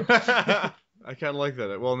dog. I kind of like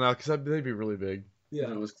that. Well, no, because they'd be really big.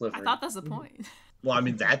 Yeah, it was Clifford. I thought that's the point. Well, I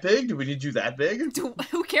mean, that big? Do we need you that big?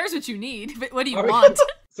 Who cares what you need? But what do you want?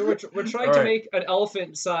 So we're trying to make an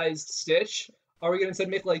elephant-sized Stitch. Are we gonna instead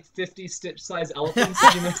make like 50 Stitch-sized elephants?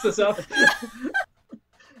 Did you mix this up?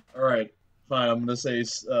 All right, fine. I'm gonna say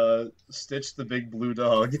Stitch the big blue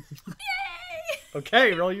dog. Yay!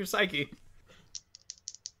 Okay, roll your psyche.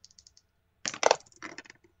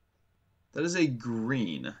 That is a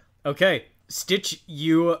green. Okay, Stitch,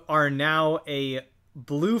 you are now a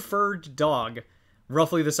blue-furred dog,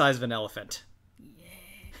 roughly the size of an elephant.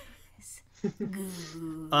 Yes.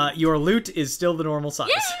 Your loot is still the normal size.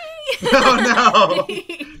 Yay! Oh no!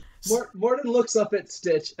 Mordin looks up at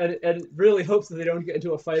Stitch and really hopes that they don't get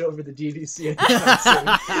into a fight over the DVC.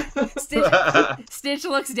 Stitch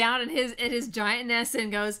looks down at his giantness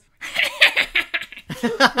and goes,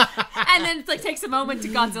 and then it's like takes a moment to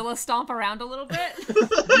Godzilla stomp around a little bit.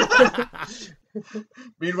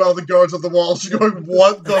 Meanwhile, the guards on the walls are going,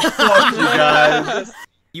 "What the fuck, you guys?"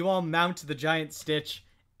 You all mount the giant Stitch,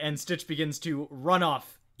 and Stitch begins to run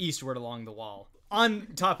off eastward along the wall. On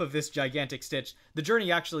top of this gigantic Stitch, the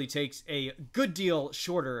journey actually takes a good deal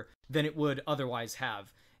shorter than it would otherwise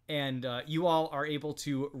have. And you all are able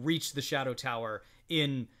to reach the Shadow Tower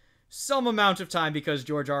in some amount of time because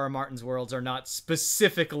George R.R. Martin's worlds are not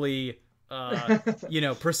specifically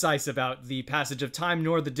precise about the passage of time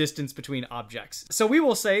nor the distance between objects. So we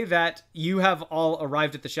will say that you have all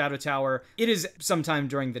arrived at the Shadow Tower. It is sometime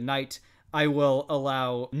during the night. I will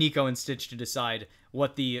allow Nico and Stitch to decide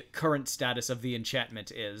what the current status of the enchantment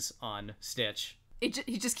is on Stitch.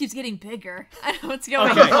 He just keeps getting bigger. I don't know what's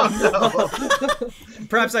going on. Okay.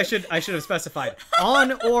 Perhaps I should have specified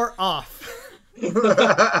on or off.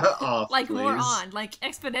 Off, like please. more on, like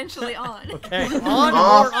exponentially on. Okay, on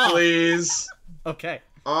Off, or off. please. Okay.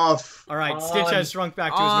 Off. All right, On. Stitch has shrunk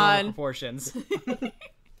back to his normal On. proportions.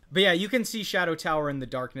 But yeah, you can see Shadow Tower in the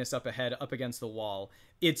darkness up ahead, up against the wall.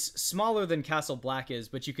 It's smaller than Castle Black is,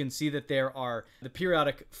 but you can see that there are the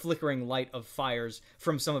periodic flickering light of fires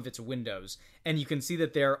from some of its windows. And you can see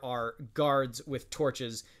that there are guards with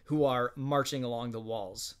torches who are marching along the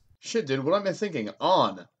walls. Shit, dude, what am I thinking?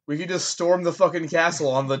 On. We could just storm the fucking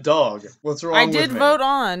castle on the dog. What's wrong I with did me? vote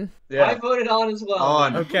on. Yeah. I voted on as well.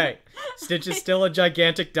 On. Okay, Stitch is still a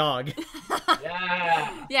gigantic dog.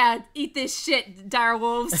 Yeah. Yeah, eat this shit, dire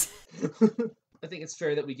wolves. I think it's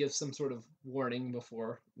fair that we give some sort of warning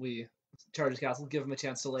before we charge the castle. Give them a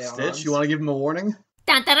chance to lay out. Stitch, you want to give him a warning?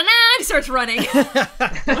 Dun, dun, dun, dun, he starts running.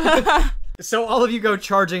 So all of you go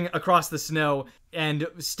charging across the snow, and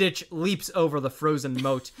Stitch leaps over the frozen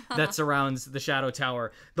moat that surrounds the Shadow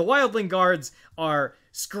Tower. The wildling guards are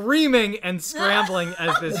screaming and scrambling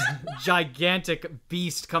as this gigantic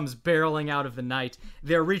beast comes barreling out of the night.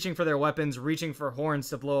 They're reaching for their weapons, reaching for horns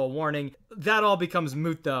to blow a warning. That all becomes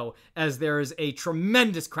moot, though, as there is a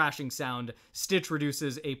tremendous crashing sound. Stitch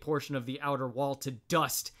reduces a portion of the outer wall to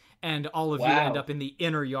dust, and all of you end up in the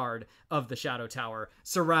inner yard of the Shadow Tower,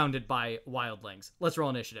 surrounded by wildlings. Let's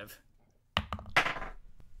roll initiative.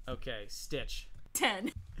 Okay, Stitch.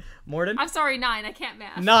 10. Mordin? I'm sorry, 9. I can't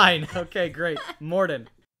math. 9. Okay, great. Mordin.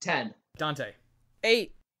 10. Dante.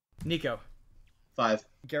 8. Nico. 5.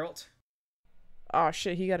 Geralt. Oh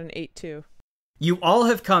shit, he got an 8 too. You all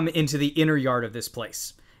have come into the inner yard of this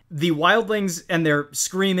place. The wildlings and their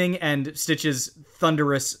screaming and Stitch's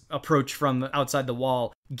thunderous approach from outside the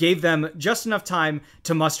wall gave them just enough time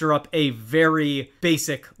to muster up a very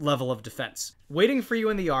basic level of defense. Waiting for you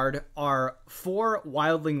in the yard are 4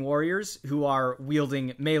 wildling warriors who are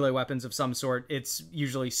wielding melee weapons of some sort. It's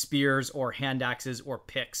usually spears or hand axes or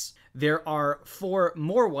picks. There are 4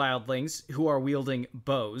 more wildlings who are wielding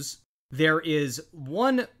bows. There is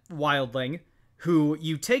 1 wildling who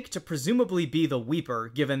you take to presumably be the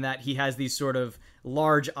Weeper, given that he has these sort of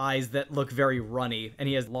large eyes that look very runny, and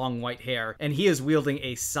he has long white hair, and he is wielding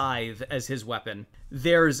a scythe as his weapon.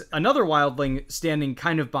 There's another wildling standing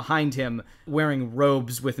kind of behind him, wearing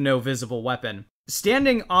robes with no visible weapon.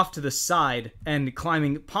 Standing off to the side and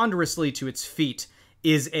climbing ponderously to its feet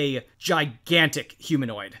is a gigantic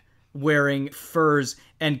humanoid, wearing furs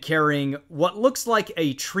and carrying what looks like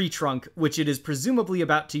a tree trunk, which it is presumably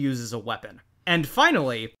about to use as a weapon. And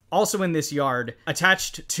finally, also in this yard,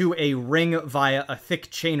 attached to a ring via a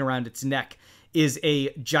thick chain around its neck, is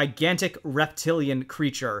a gigantic reptilian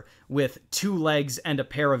creature with 2 legs and a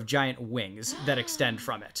pair of giant wings that extend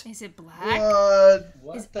from it. Is it black?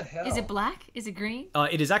 What the hell? Is it black? Is it green?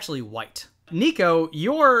 It is actually white. Nico,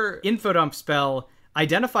 your infodump spell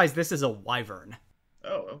identifies this as a wyvern.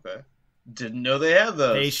 Oh, okay. Didn't know they had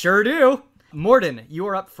those. They sure do. Mordin, you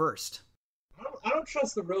are up first. I don't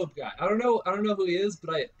trust the robe guy. I don't know who he is,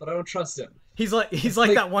 but I don't trust him. He's like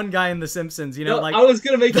that one guy in The Simpsons, you know, No, like I was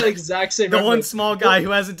gonna make that exact same. the one reference. small guy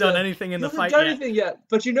who hasn't done anything in the fight He hasn't yet. done anything yet,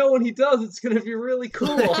 but you know when he does, it's gonna be really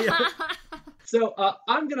cool. So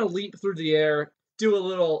I'm gonna leap through the air, do a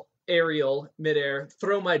little aerial midair,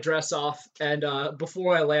 throw my dress off, and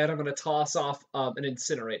before I land, I'm gonna toss off an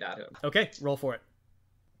incinerate at him. Okay, roll for it.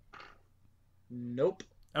 Nope.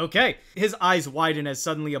 Okay, his eyes widen as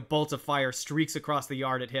suddenly a bolt of fire streaks across the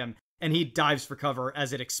yard at him, and he dives for cover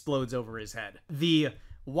as it explodes over his head. The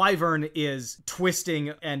wyvern is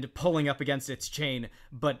twisting and pulling up against its chain,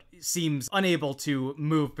 but seems unable to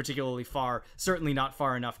move particularly far, certainly not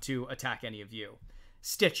far enough to attack any of you.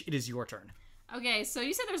 Stitch, it is your turn. Okay, so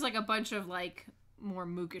you said there's like a bunch of like more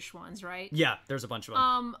mookish ones, right? Yeah, there's a bunch of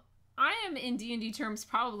them. I am in D&D terms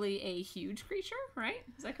probably a huge creature, right?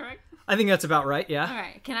 Is that correct? I think that's about right, yeah. All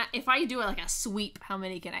right. Can I, if I do it like a sweep, how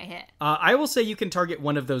many can I hit? I will say you can target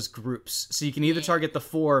one of those groups. So you can either target the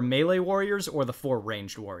 4 melee warriors or the 4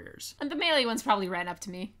 ranged warriors. And the melee ones probably ran up to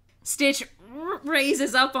me. Stitch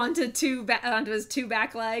raises up onto his 2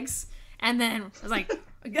 back legs, and then was like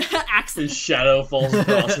axe. His shadow falls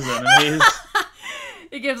across his enemies.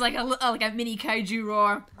 It gives like a mini kaiju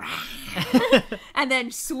roar. and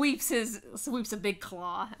then sweeps a big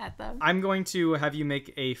claw at them. I'm going to have you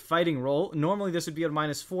make a fighting roll. Normally this would be a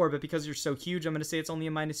 -4, but because you're so huge, I'm going to say it's only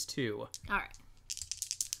a -2. All right.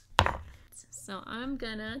 So I'm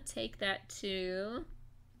gonna take that to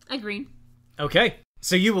a green. Okay.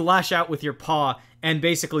 So you will lash out with your paw and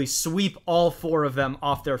basically sweep all 4 of them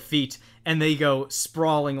off their feet, and they go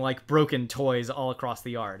sprawling like broken toys all across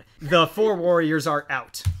the yard. The 4 warriors are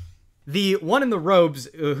out. The one in the robes,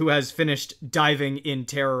 who has finished diving in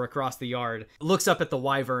terror across the yard, looks up at the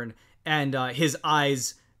wyvern, and his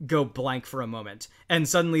eyes go blank for a moment. And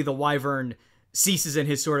suddenly the wyvern ceases in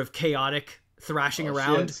his sort of chaotic thrashing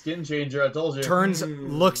around. Shit, skin changer, I told you. Turns,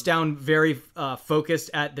 looks down very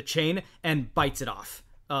focused at the chain, and bites it off.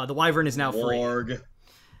 The wyvern is now free. Warg.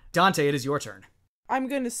 Dante, it is your turn. I'm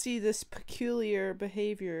going to see this peculiar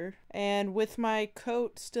behavior, and with my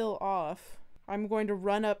coat still off, I'm going to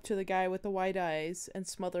run up to the guy with the white eyes and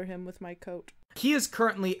smother him with my coat. He is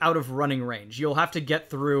currently out of running range. You'll have to get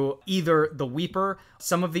through either the Weeper,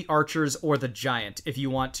 some of the archers, or the Giant if you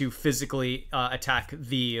want to physically attack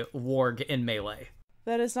the Warg in melee.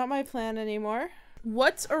 That is not my plan anymore.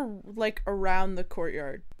 What's around the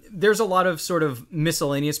courtyard? There's a lot of sort of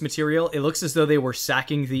miscellaneous material. It looks as though they were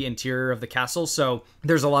sacking the interior of the castle, so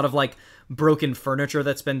there's a lot of like broken furniture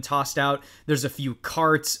that's been tossed out. There's a few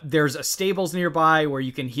carts. There's a stables nearby where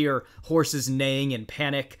you can hear horses neighing in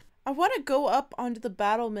panic. I want to go up onto the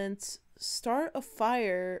battlements, start a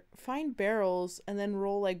fire, find barrels, and then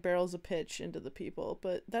roll like barrels of pitch into the people,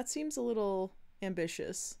 but that seems a little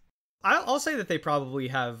ambitious. I'll say that they probably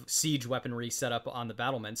have siege weaponry set up on the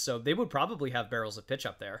battlements, so they would probably have barrels of pitch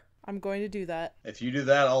up there. I'm going to do that. If you do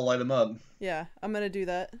that, I'll light them up. Yeah, I'm going to do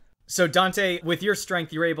that. So Dante, with your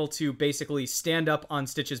strength, you're able to basically stand up on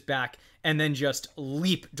Stitch's back and then just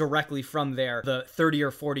leap directly from there, the 30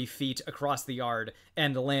 or 40 feet across the yard,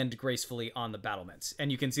 and land gracefully on the battlements.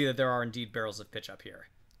 And you can see that there are indeed barrels of pitch up here.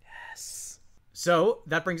 Yes. So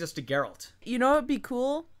that brings us to Geralt. You know what would be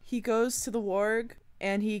cool? He goes to the warg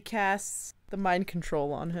and he casts the mind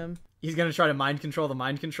control on him. He's going to try to mind control the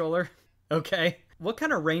mind controller? Okay. What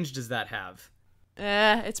kind of range does that have?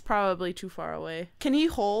 It's probably too far away. Can he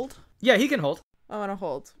hold? Yeah, he can hold. I want to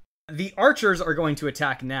hold. The archers are going to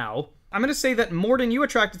attack now. I'm going to say that, Mordin, you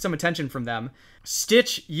attracted some attention from them.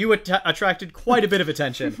 Stitch, you attracted quite a bit of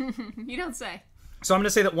attention. You don't say. So I'm going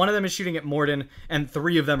to say that one of them is shooting at Mordin, and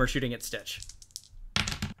 3 of them are shooting at Stitch.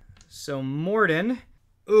 So Mordin...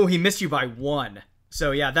 Ooh, he missed you by 1.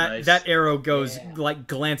 So yeah, Nice. that arrow goes like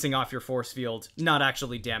glancing off your force field, not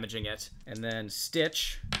actually damaging it. And then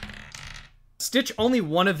Stitch, only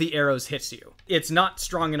one of the arrows hits you. It's not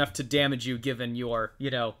strong enough to damage you given your,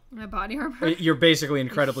 My body armor. you're basically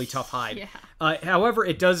incredibly tough hide. Yeah. However,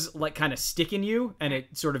 it does like kind of stick in you, and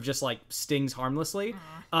it sort of just like stings harmlessly.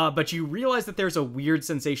 But you realize that there's a weird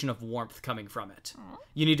sensation of warmth coming from it.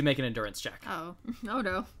 You need to make an endurance check. Oh no!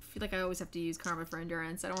 I feel like I always have to use karma for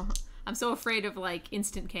endurance. I'm so afraid of like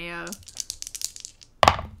instant KO.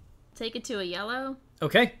 Take it to a yellow.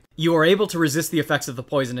 Okay. You are able to resist the effects of the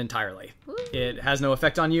poison entirely. Woo. It has no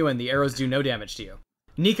effect on you, and the arrows do no damage to you.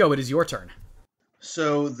 Nico, it is your turn.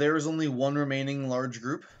 So there is only one remaining large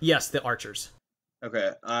group? Yes, the archers.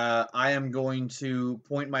 Okay, I am going to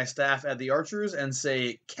point my staff at the archers and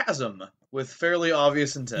say chasm with fairly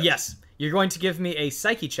obvious intent. Yes. You're going to give me a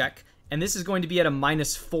psyche check, and this is going to be at a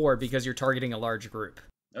 -4 because you're targeting a large group.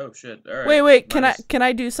 Oh shit! All right. Wait, Nice. can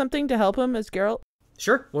I do something to help him as Geralt?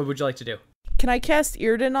 Sure. What would you like to do? Can I cast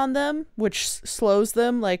Irden on them, which slows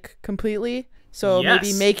them like completely? So Yes.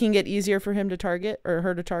 maybe making it easier for him to target or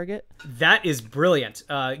her to target. That is brilliant.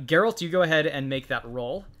 Geralt, you go ahead and make that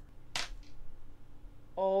roll.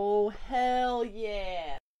 Oh hell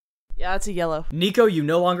yeah! Yeah, it's a yellow. Nico, you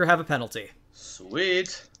no longer have a penalty.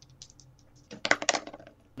 Sweet.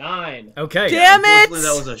 9. Okay. Damn it! Unfortunately,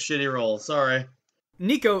 that was a shitty roll. Sorry.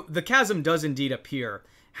 Nico, the chasm does indeed appear.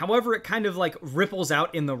 However, it kind of like ripples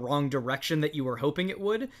out in the wrong direction that you were hoping it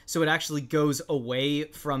would, so it actually goes away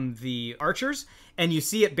from the archers, and you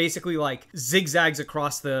see it basically like zigzags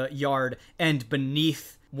across the yard and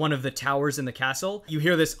beneath one of the towers in the castle. You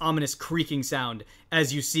hear this ominous creaking sound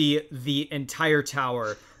as you see the entire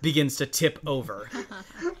tower begins to tip over.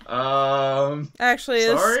 Actually,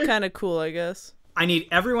 Sorry? it's kind of cool, I guess. I need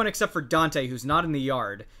everyone except for Dante, who's not in the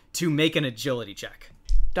yard, to make an agility check.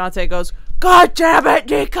 Dante goes, "God damn it,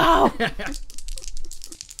 Nico!"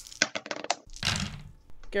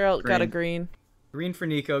 Geralt got a green. Green for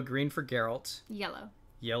Nico, green for Geralt, Yellow.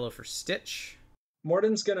 yellow for Stitch.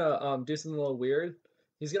 Mordin's gonna do something a little weird.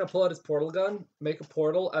 He's gonna pull out his portal gun, make a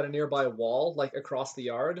portal at a nearby wall, like across the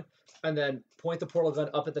yard, and then point the portal gun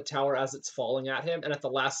up at the tower as it's falling at him. And at the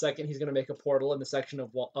last second, he's gonna make a portal in the section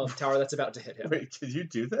of tower that's about to hit him. Wait, could you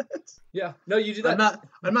do that? Yeah. No, you do that.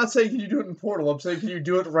 I'm not saying can you do it in Portal. I'm saying can you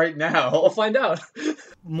do it right now? We'll find out.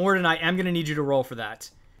 Mordin, I am going to need you to roll for that.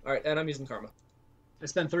 All right, and I'm using karma. I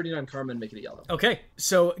spend 39 karma and make it a yellow. Okay,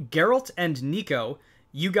 so Geralt and Nico,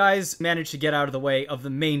 you guys manage to get out of the way of the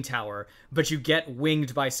main tower, but you get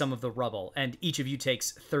winged by some of the rubble, and each of you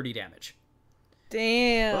takes 30 damage.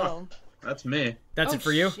 Damn. Oh, that's me. That's it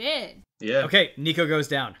for you? Shit. Yeah. Okay, Nico goes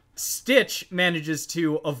down. Stitch manages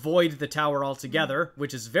to avoid the tower altogether,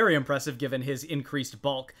 which is very impressive given his increased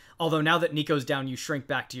bulk. Although now that Nico's down, you shrink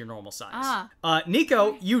back to your normal size.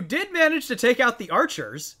 Nico, you did manage to take out the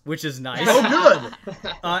archers, which is nice. Oh,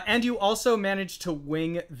 good. And you also managed to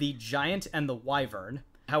wing the giant and the wyvern.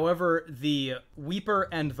 However, the weeper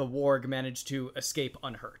and the warg managed to escape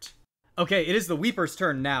unhurt. Okay, it is the weeper's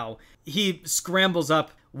turn now. He scrambles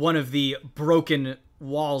up one of the broken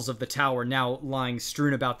walls of the tower, now lying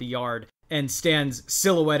strewn about the yard, and stands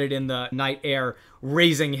silhouetted in the night air,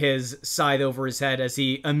 raising his scythe over his head as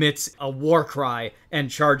he emits a war cry and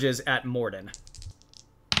charges at Mordin.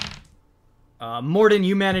 Mordin,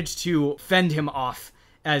 you manage to fend him off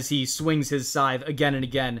as he swings his scythe again and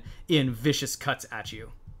again in vicious cuts at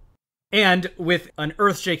you. And with an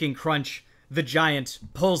earth-shaking crunch, the giant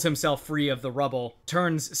pulls himself free of the rubble,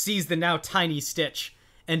 turns, sees the now tiny Stitch,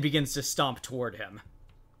 and begins to stomp toward him.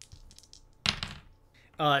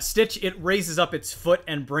 Stitch, it raises up its foot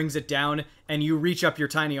and brings it down, and you reach up your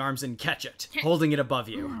tiny arms and catch it, holding it above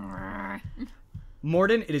you.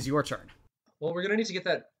 Mordin, it is your turn. Well, we're gonna need to get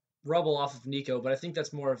that rubble off of Nico, but I think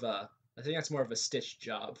that's more of a Stitch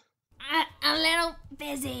job. A little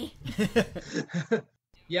busy.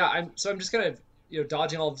 Yeah, I'm just gonna,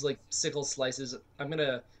 dodging all of his, like, sickle slices. I'm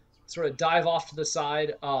gonna sort of dive off to the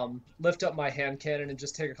side, lift up my hand cannon, and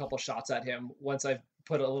just take a couple shots at him once I've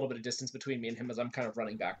put a little bit of distance between me and him as I'm kind of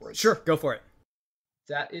running backwards. Sure, go for it.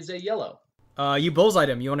 That is a yellow. You bullseyed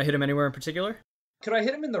him. You want to hit him anywhere in particular? Could I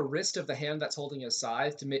hit him in the wrist of the hand that's holding his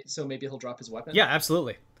scythe, so maybe he'll drop his weapon? Yeah,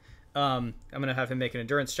 absolutely. I'm going to have him make an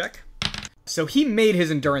endurance check. So he made his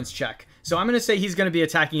endurance check. So I'm going to say he's going to be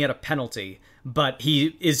attacking at a penalty, but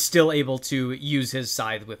he is still able to use his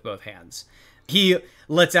scythe with both hands. He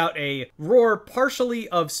lets out a roar partially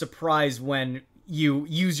of surprise when you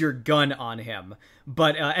use your gun on him.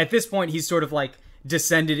 But at this point, he's sort of like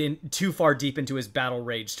descended in too far deep into his battle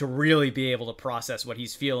rage to really be able to process what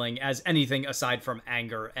he's feeling as anything aside from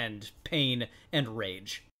anger and pain and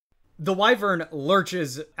rage. The wyvern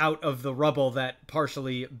lurches out of the rubble that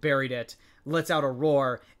partially buried it, lets out a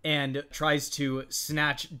roar, and tries to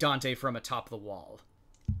snatch Dante from atop the wall.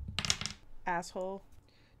 Asshole.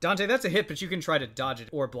 Dante, that's a hit, but you can try to dodge it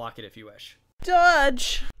or block it if you wish.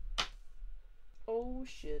 Dodge! Oh,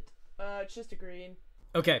 shit. It's just a green.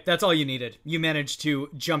 Okay, that's all you needed. You managed to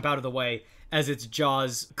jump out of the way as its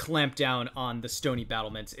jaws clamp down on the stony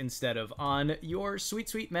battlements instead of on your sweet,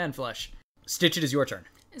 sweet man flesh. Stitch, it is your turn.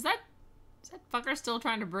 Is that fucker still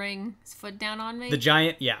trying to bring his foot down on me? The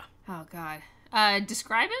giant, yeah. Oh, God.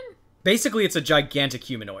 Describe him? Basically, it's a gigantic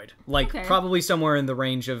humanoid. Like, Okay. probably somewhere in the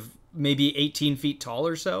range of maybe 18 feet tall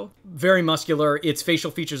or so. Very muscular. Its facial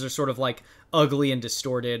features are sort of like ugly and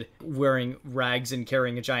distorted, wearing rags and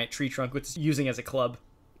carrying a giant tree trunk, which it's using as a club.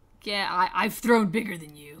 Yeah, I've thrown bigger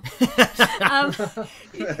than you.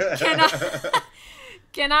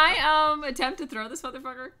 Can I attempt to throw this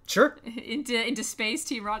motherfucker Sure. into space,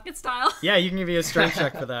 T-Rocket style? Yeah, you can give me a strength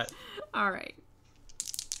check for that. All right.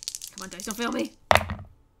 Come on, dice, don't fail me.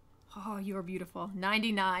 Oh, you're beautiful.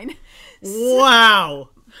 99. Wow.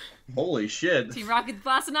 Holy shit. T-Rocket's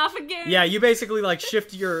blasting off again. Yeah, you basically like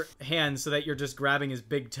shift your hand so that you're just grabbing his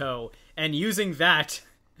big toe, and using that,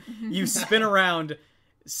 you spin around,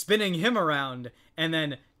 spinning him around, and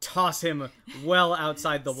then toss him well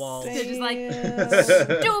outside the walls. They're just like,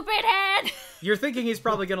 stupid head! You're thinking he's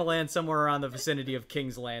probably going to land somewhere around the vicinity of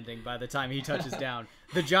King's Landing by the time he touches down.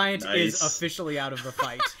 The giant is Nice. officially out of the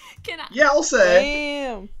fight. Can I, Yeah, I'll say.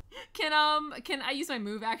 Damn. can I use my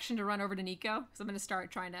move action to run over to Nico? Because I'm going to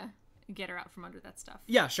start trying to get her out from under that stuff.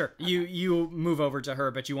 Yeah, sure. You move over to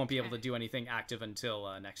her, but you won't be able to do anything active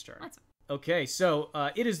until next turn. That's fine. Okay, so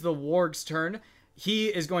it is the warg's turn. He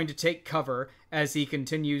is going to take cover as he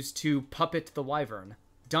continues to puppet the wyvern.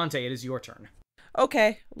 Dante, it is your turn.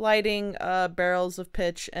 Okay, lighting barrels of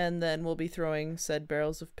pitch, and then we'll be throwing said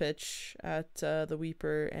barrels of pitch at the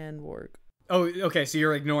Weeper and Warg. Oh, okay, so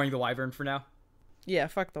you're ignoring the wyvern for now? Yeah,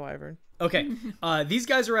 fuck the wyvern. Okay, these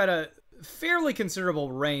guys are at a fairly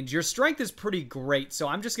considerable range. Your strength is pretty great, so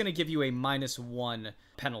I'm just going to give you a -1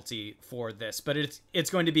 penalty for this, but it's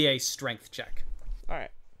going to be a strength check. All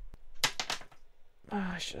right.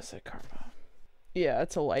 I should have said karma. Yeah,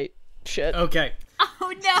 it's a light. Shit. Okay.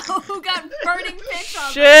 Oh no, who got burning pitch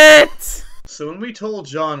on them? Shit! So when we told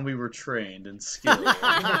John we were trained and skilled,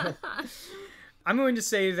 I'm going to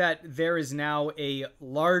say that there is now a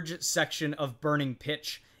large section of burning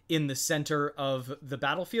pitch in the center of the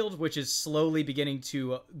battlefield, which is slowly beginning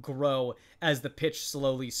to grow as the pitch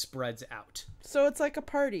slowly spreads out. So it's like a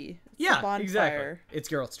party. It's a bonfire. Exactly. It's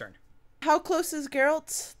Geralt's turn. How close is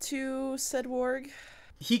Geralt to said warg?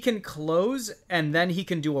 He can close, and then he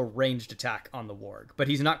can do a ranged attack on the warg, but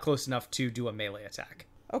he's not close enough to do a melee attack.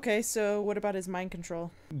 Okay, so what about his mind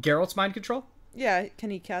control? Geralt's mind control? Yeah,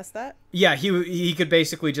 can he cast that? Yeah, he could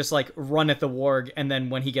basically just, like, run at the warg, and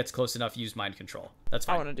then when he gets close enough, use mind control. That's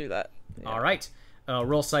fine. I want to do that. Yeah. All right.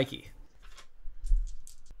 Roll Psyche.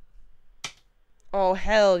 Oh,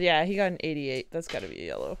 hell yeah. He got an 88. That's got to be a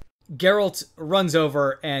yellow. Geralt runs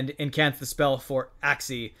over and incants the spell for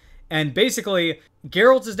Axie, and basically,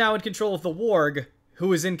 Geralt is now in control of the warg,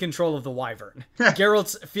 who is in control of the wyvern.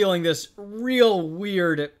 Geralt's feeling this real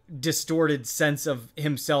weird, distorted sense of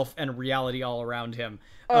himself and reality all around him.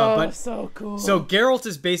 But so cool. So Geralt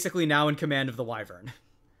is basically now in command of the wyvern.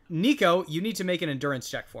 Nico, you need to make an endurance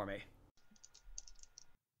check for me.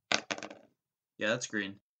 yeah, that's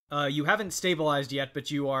green. You haven't stabilized yet,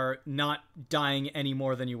 but you are not dying any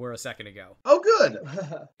more than you were a second ago. Oh, good.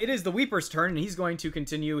 It is the Weeper's turn, and he's going to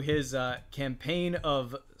continue his campaign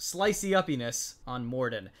of slicey-uppiness on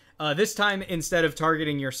Mordin. This time, instead of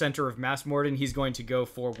targeting your center of mass, Mordin, he's going to go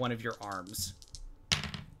for one of your arms.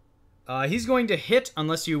 He's going to hit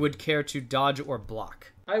unless you would care to dodge or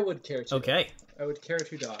block. I would care to. Okay. I would care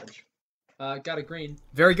to dodge. Got a green.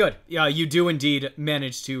 Very good. Yeah, you do indeed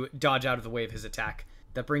manage to dodge out of the way of his attack.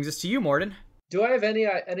 That brings us to you, Mordin. Do I have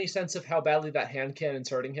any sense of how badly that hand cannon's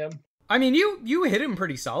hurting him? I mean, you hit him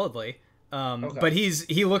pretty solidly, Okay. but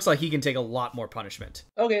he looks like he can take a lot more punishment.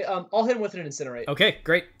 Okay, I'll hit him with an incinerate. Okay,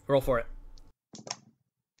 great. Roll for it.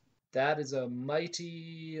 That is a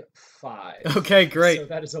mighty 5. Okay, great. So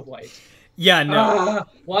that is a white. Yeah, no.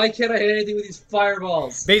 Why can't I hit anything with these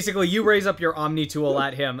fireballs? Basically, you raise up your Omni tool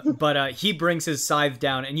at him, but he brings his scythe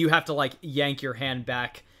down, and you have to, like, yank your hand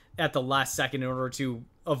back at the last second in order to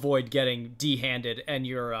avoid getting de-handed, and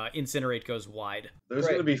your incinerate goes wide. There's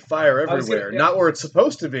Right. going to be fire everywhere. Not where it's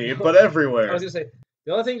supposed to be, but everywhere. I was going to say,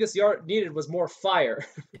 the only thing this yard needed was more fire.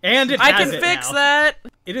 And I has can it fix now. that!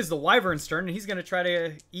 It is the Wyvern's turn, and he's going to try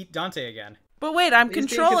to eat Dante again. But wait, I'm He's being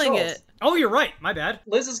controlling controlled. it. Oh, you're right. My bad.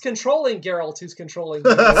 Liz is controlling Geralt, who's controlling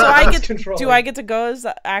So I Geralt's get controlling. do I get to go as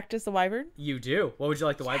act as the wyvern? You do. What would you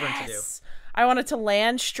like the Wyvern to do? Yes. I want it to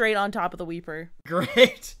land straight on top of the Weeper.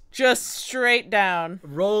 Great. Just straight down.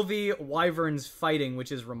 Roll the Wyvern's fighting,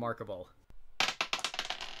 which is remarkable.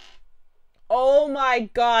 Oh my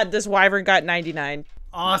god, this wyvern got 99.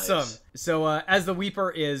 Awesome. Nice. So as the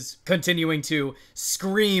Weeper is continuing to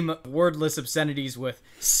scream wordless obscenities with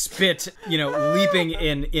spit, leaping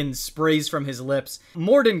in sprays from his lips,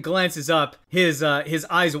 Mordin glances up, his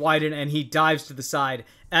eyes widen, and he dives to the side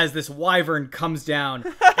as this wyvern comes down,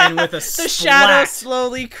 and with a The splat, shadow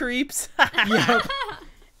slowly creeps. yep,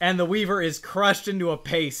 and the Weaver is crushed into a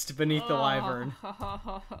paste beneath the wyvern.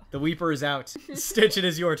 The Weeper is out. Stitch, it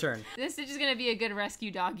is your turn. This is just gonna be a good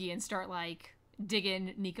rescue doggy and start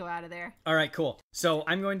digging Nico out of there. All right, cool. So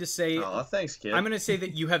I'm going to say... Aw, thanks, kid. I'm going to say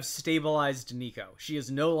that you have stabilized Nico. She is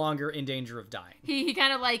no longer in danger of dying. He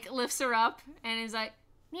kind of lifts her up and is like,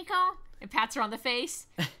 Nico, and pats her on the face.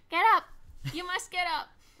 Get up. You must get up.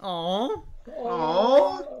 Aww.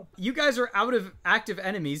 Aww. You guys are out of active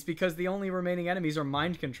enemies because the only remaining enemies are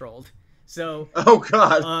mind controlled. So, Oh,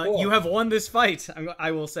 God. you have won this fight,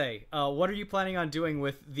 I will say. What are you planning on doing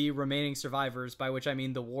with the remaining survivors, by which I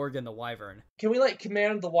mean the warg and the wyvern? Can we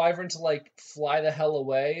command the wyvern to fly the hell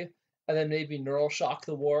away, and then maybe neural shock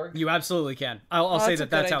the warg? You absolutely can. I'll say that's a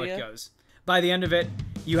that's good how it idea. goes. By the end of it,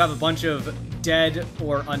 you have a bunch of dead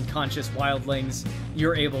or unconscious wildlings.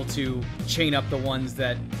 You're able to chain up the ones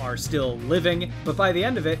that are still living. But by the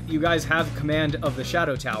end of it, you guys have command of the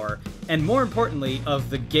Shadow Tower, and more importantly, of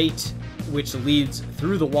the gate which leads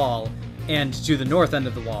through the wall and to the north end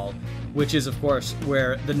of the wall, which is, of course,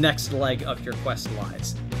 where the next leg of your quest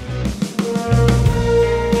lies.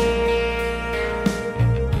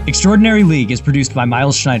 Extraordinary League is produced by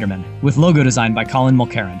Miles Schneiderman, with logo design by Colin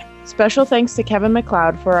Mulkerin. Special thanks to Kevin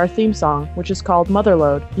MacLeod for our theme song, which is called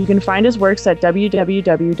Motherload. You can find his works at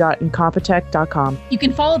www.incompetech.com. You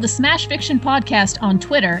can follow the Smash Fiction Podcast on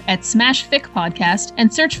Twitter at SmashFicPodcast and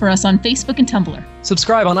search for us on Facebook and Tumblr.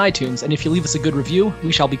 Subscribe on iTunes, and if you leave us a good review,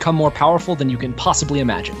 we shall become more powerful than you can possibly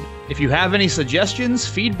imagine. If you have any suggestions,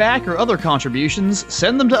 feedback, or other contributions,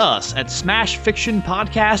 send them to us at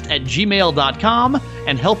smashfictionpodcast@gmail.com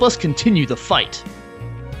and help us continue the fight.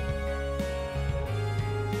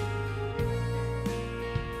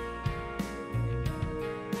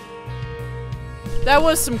 That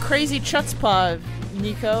was some crazy chutzpah,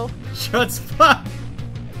 Nico. Chutzpah!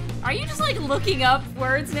 Are you just like looking up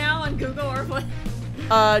words now on Google or what?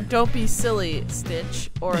 Don't be silly,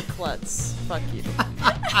 Stitch, or Klutz. Fuck you.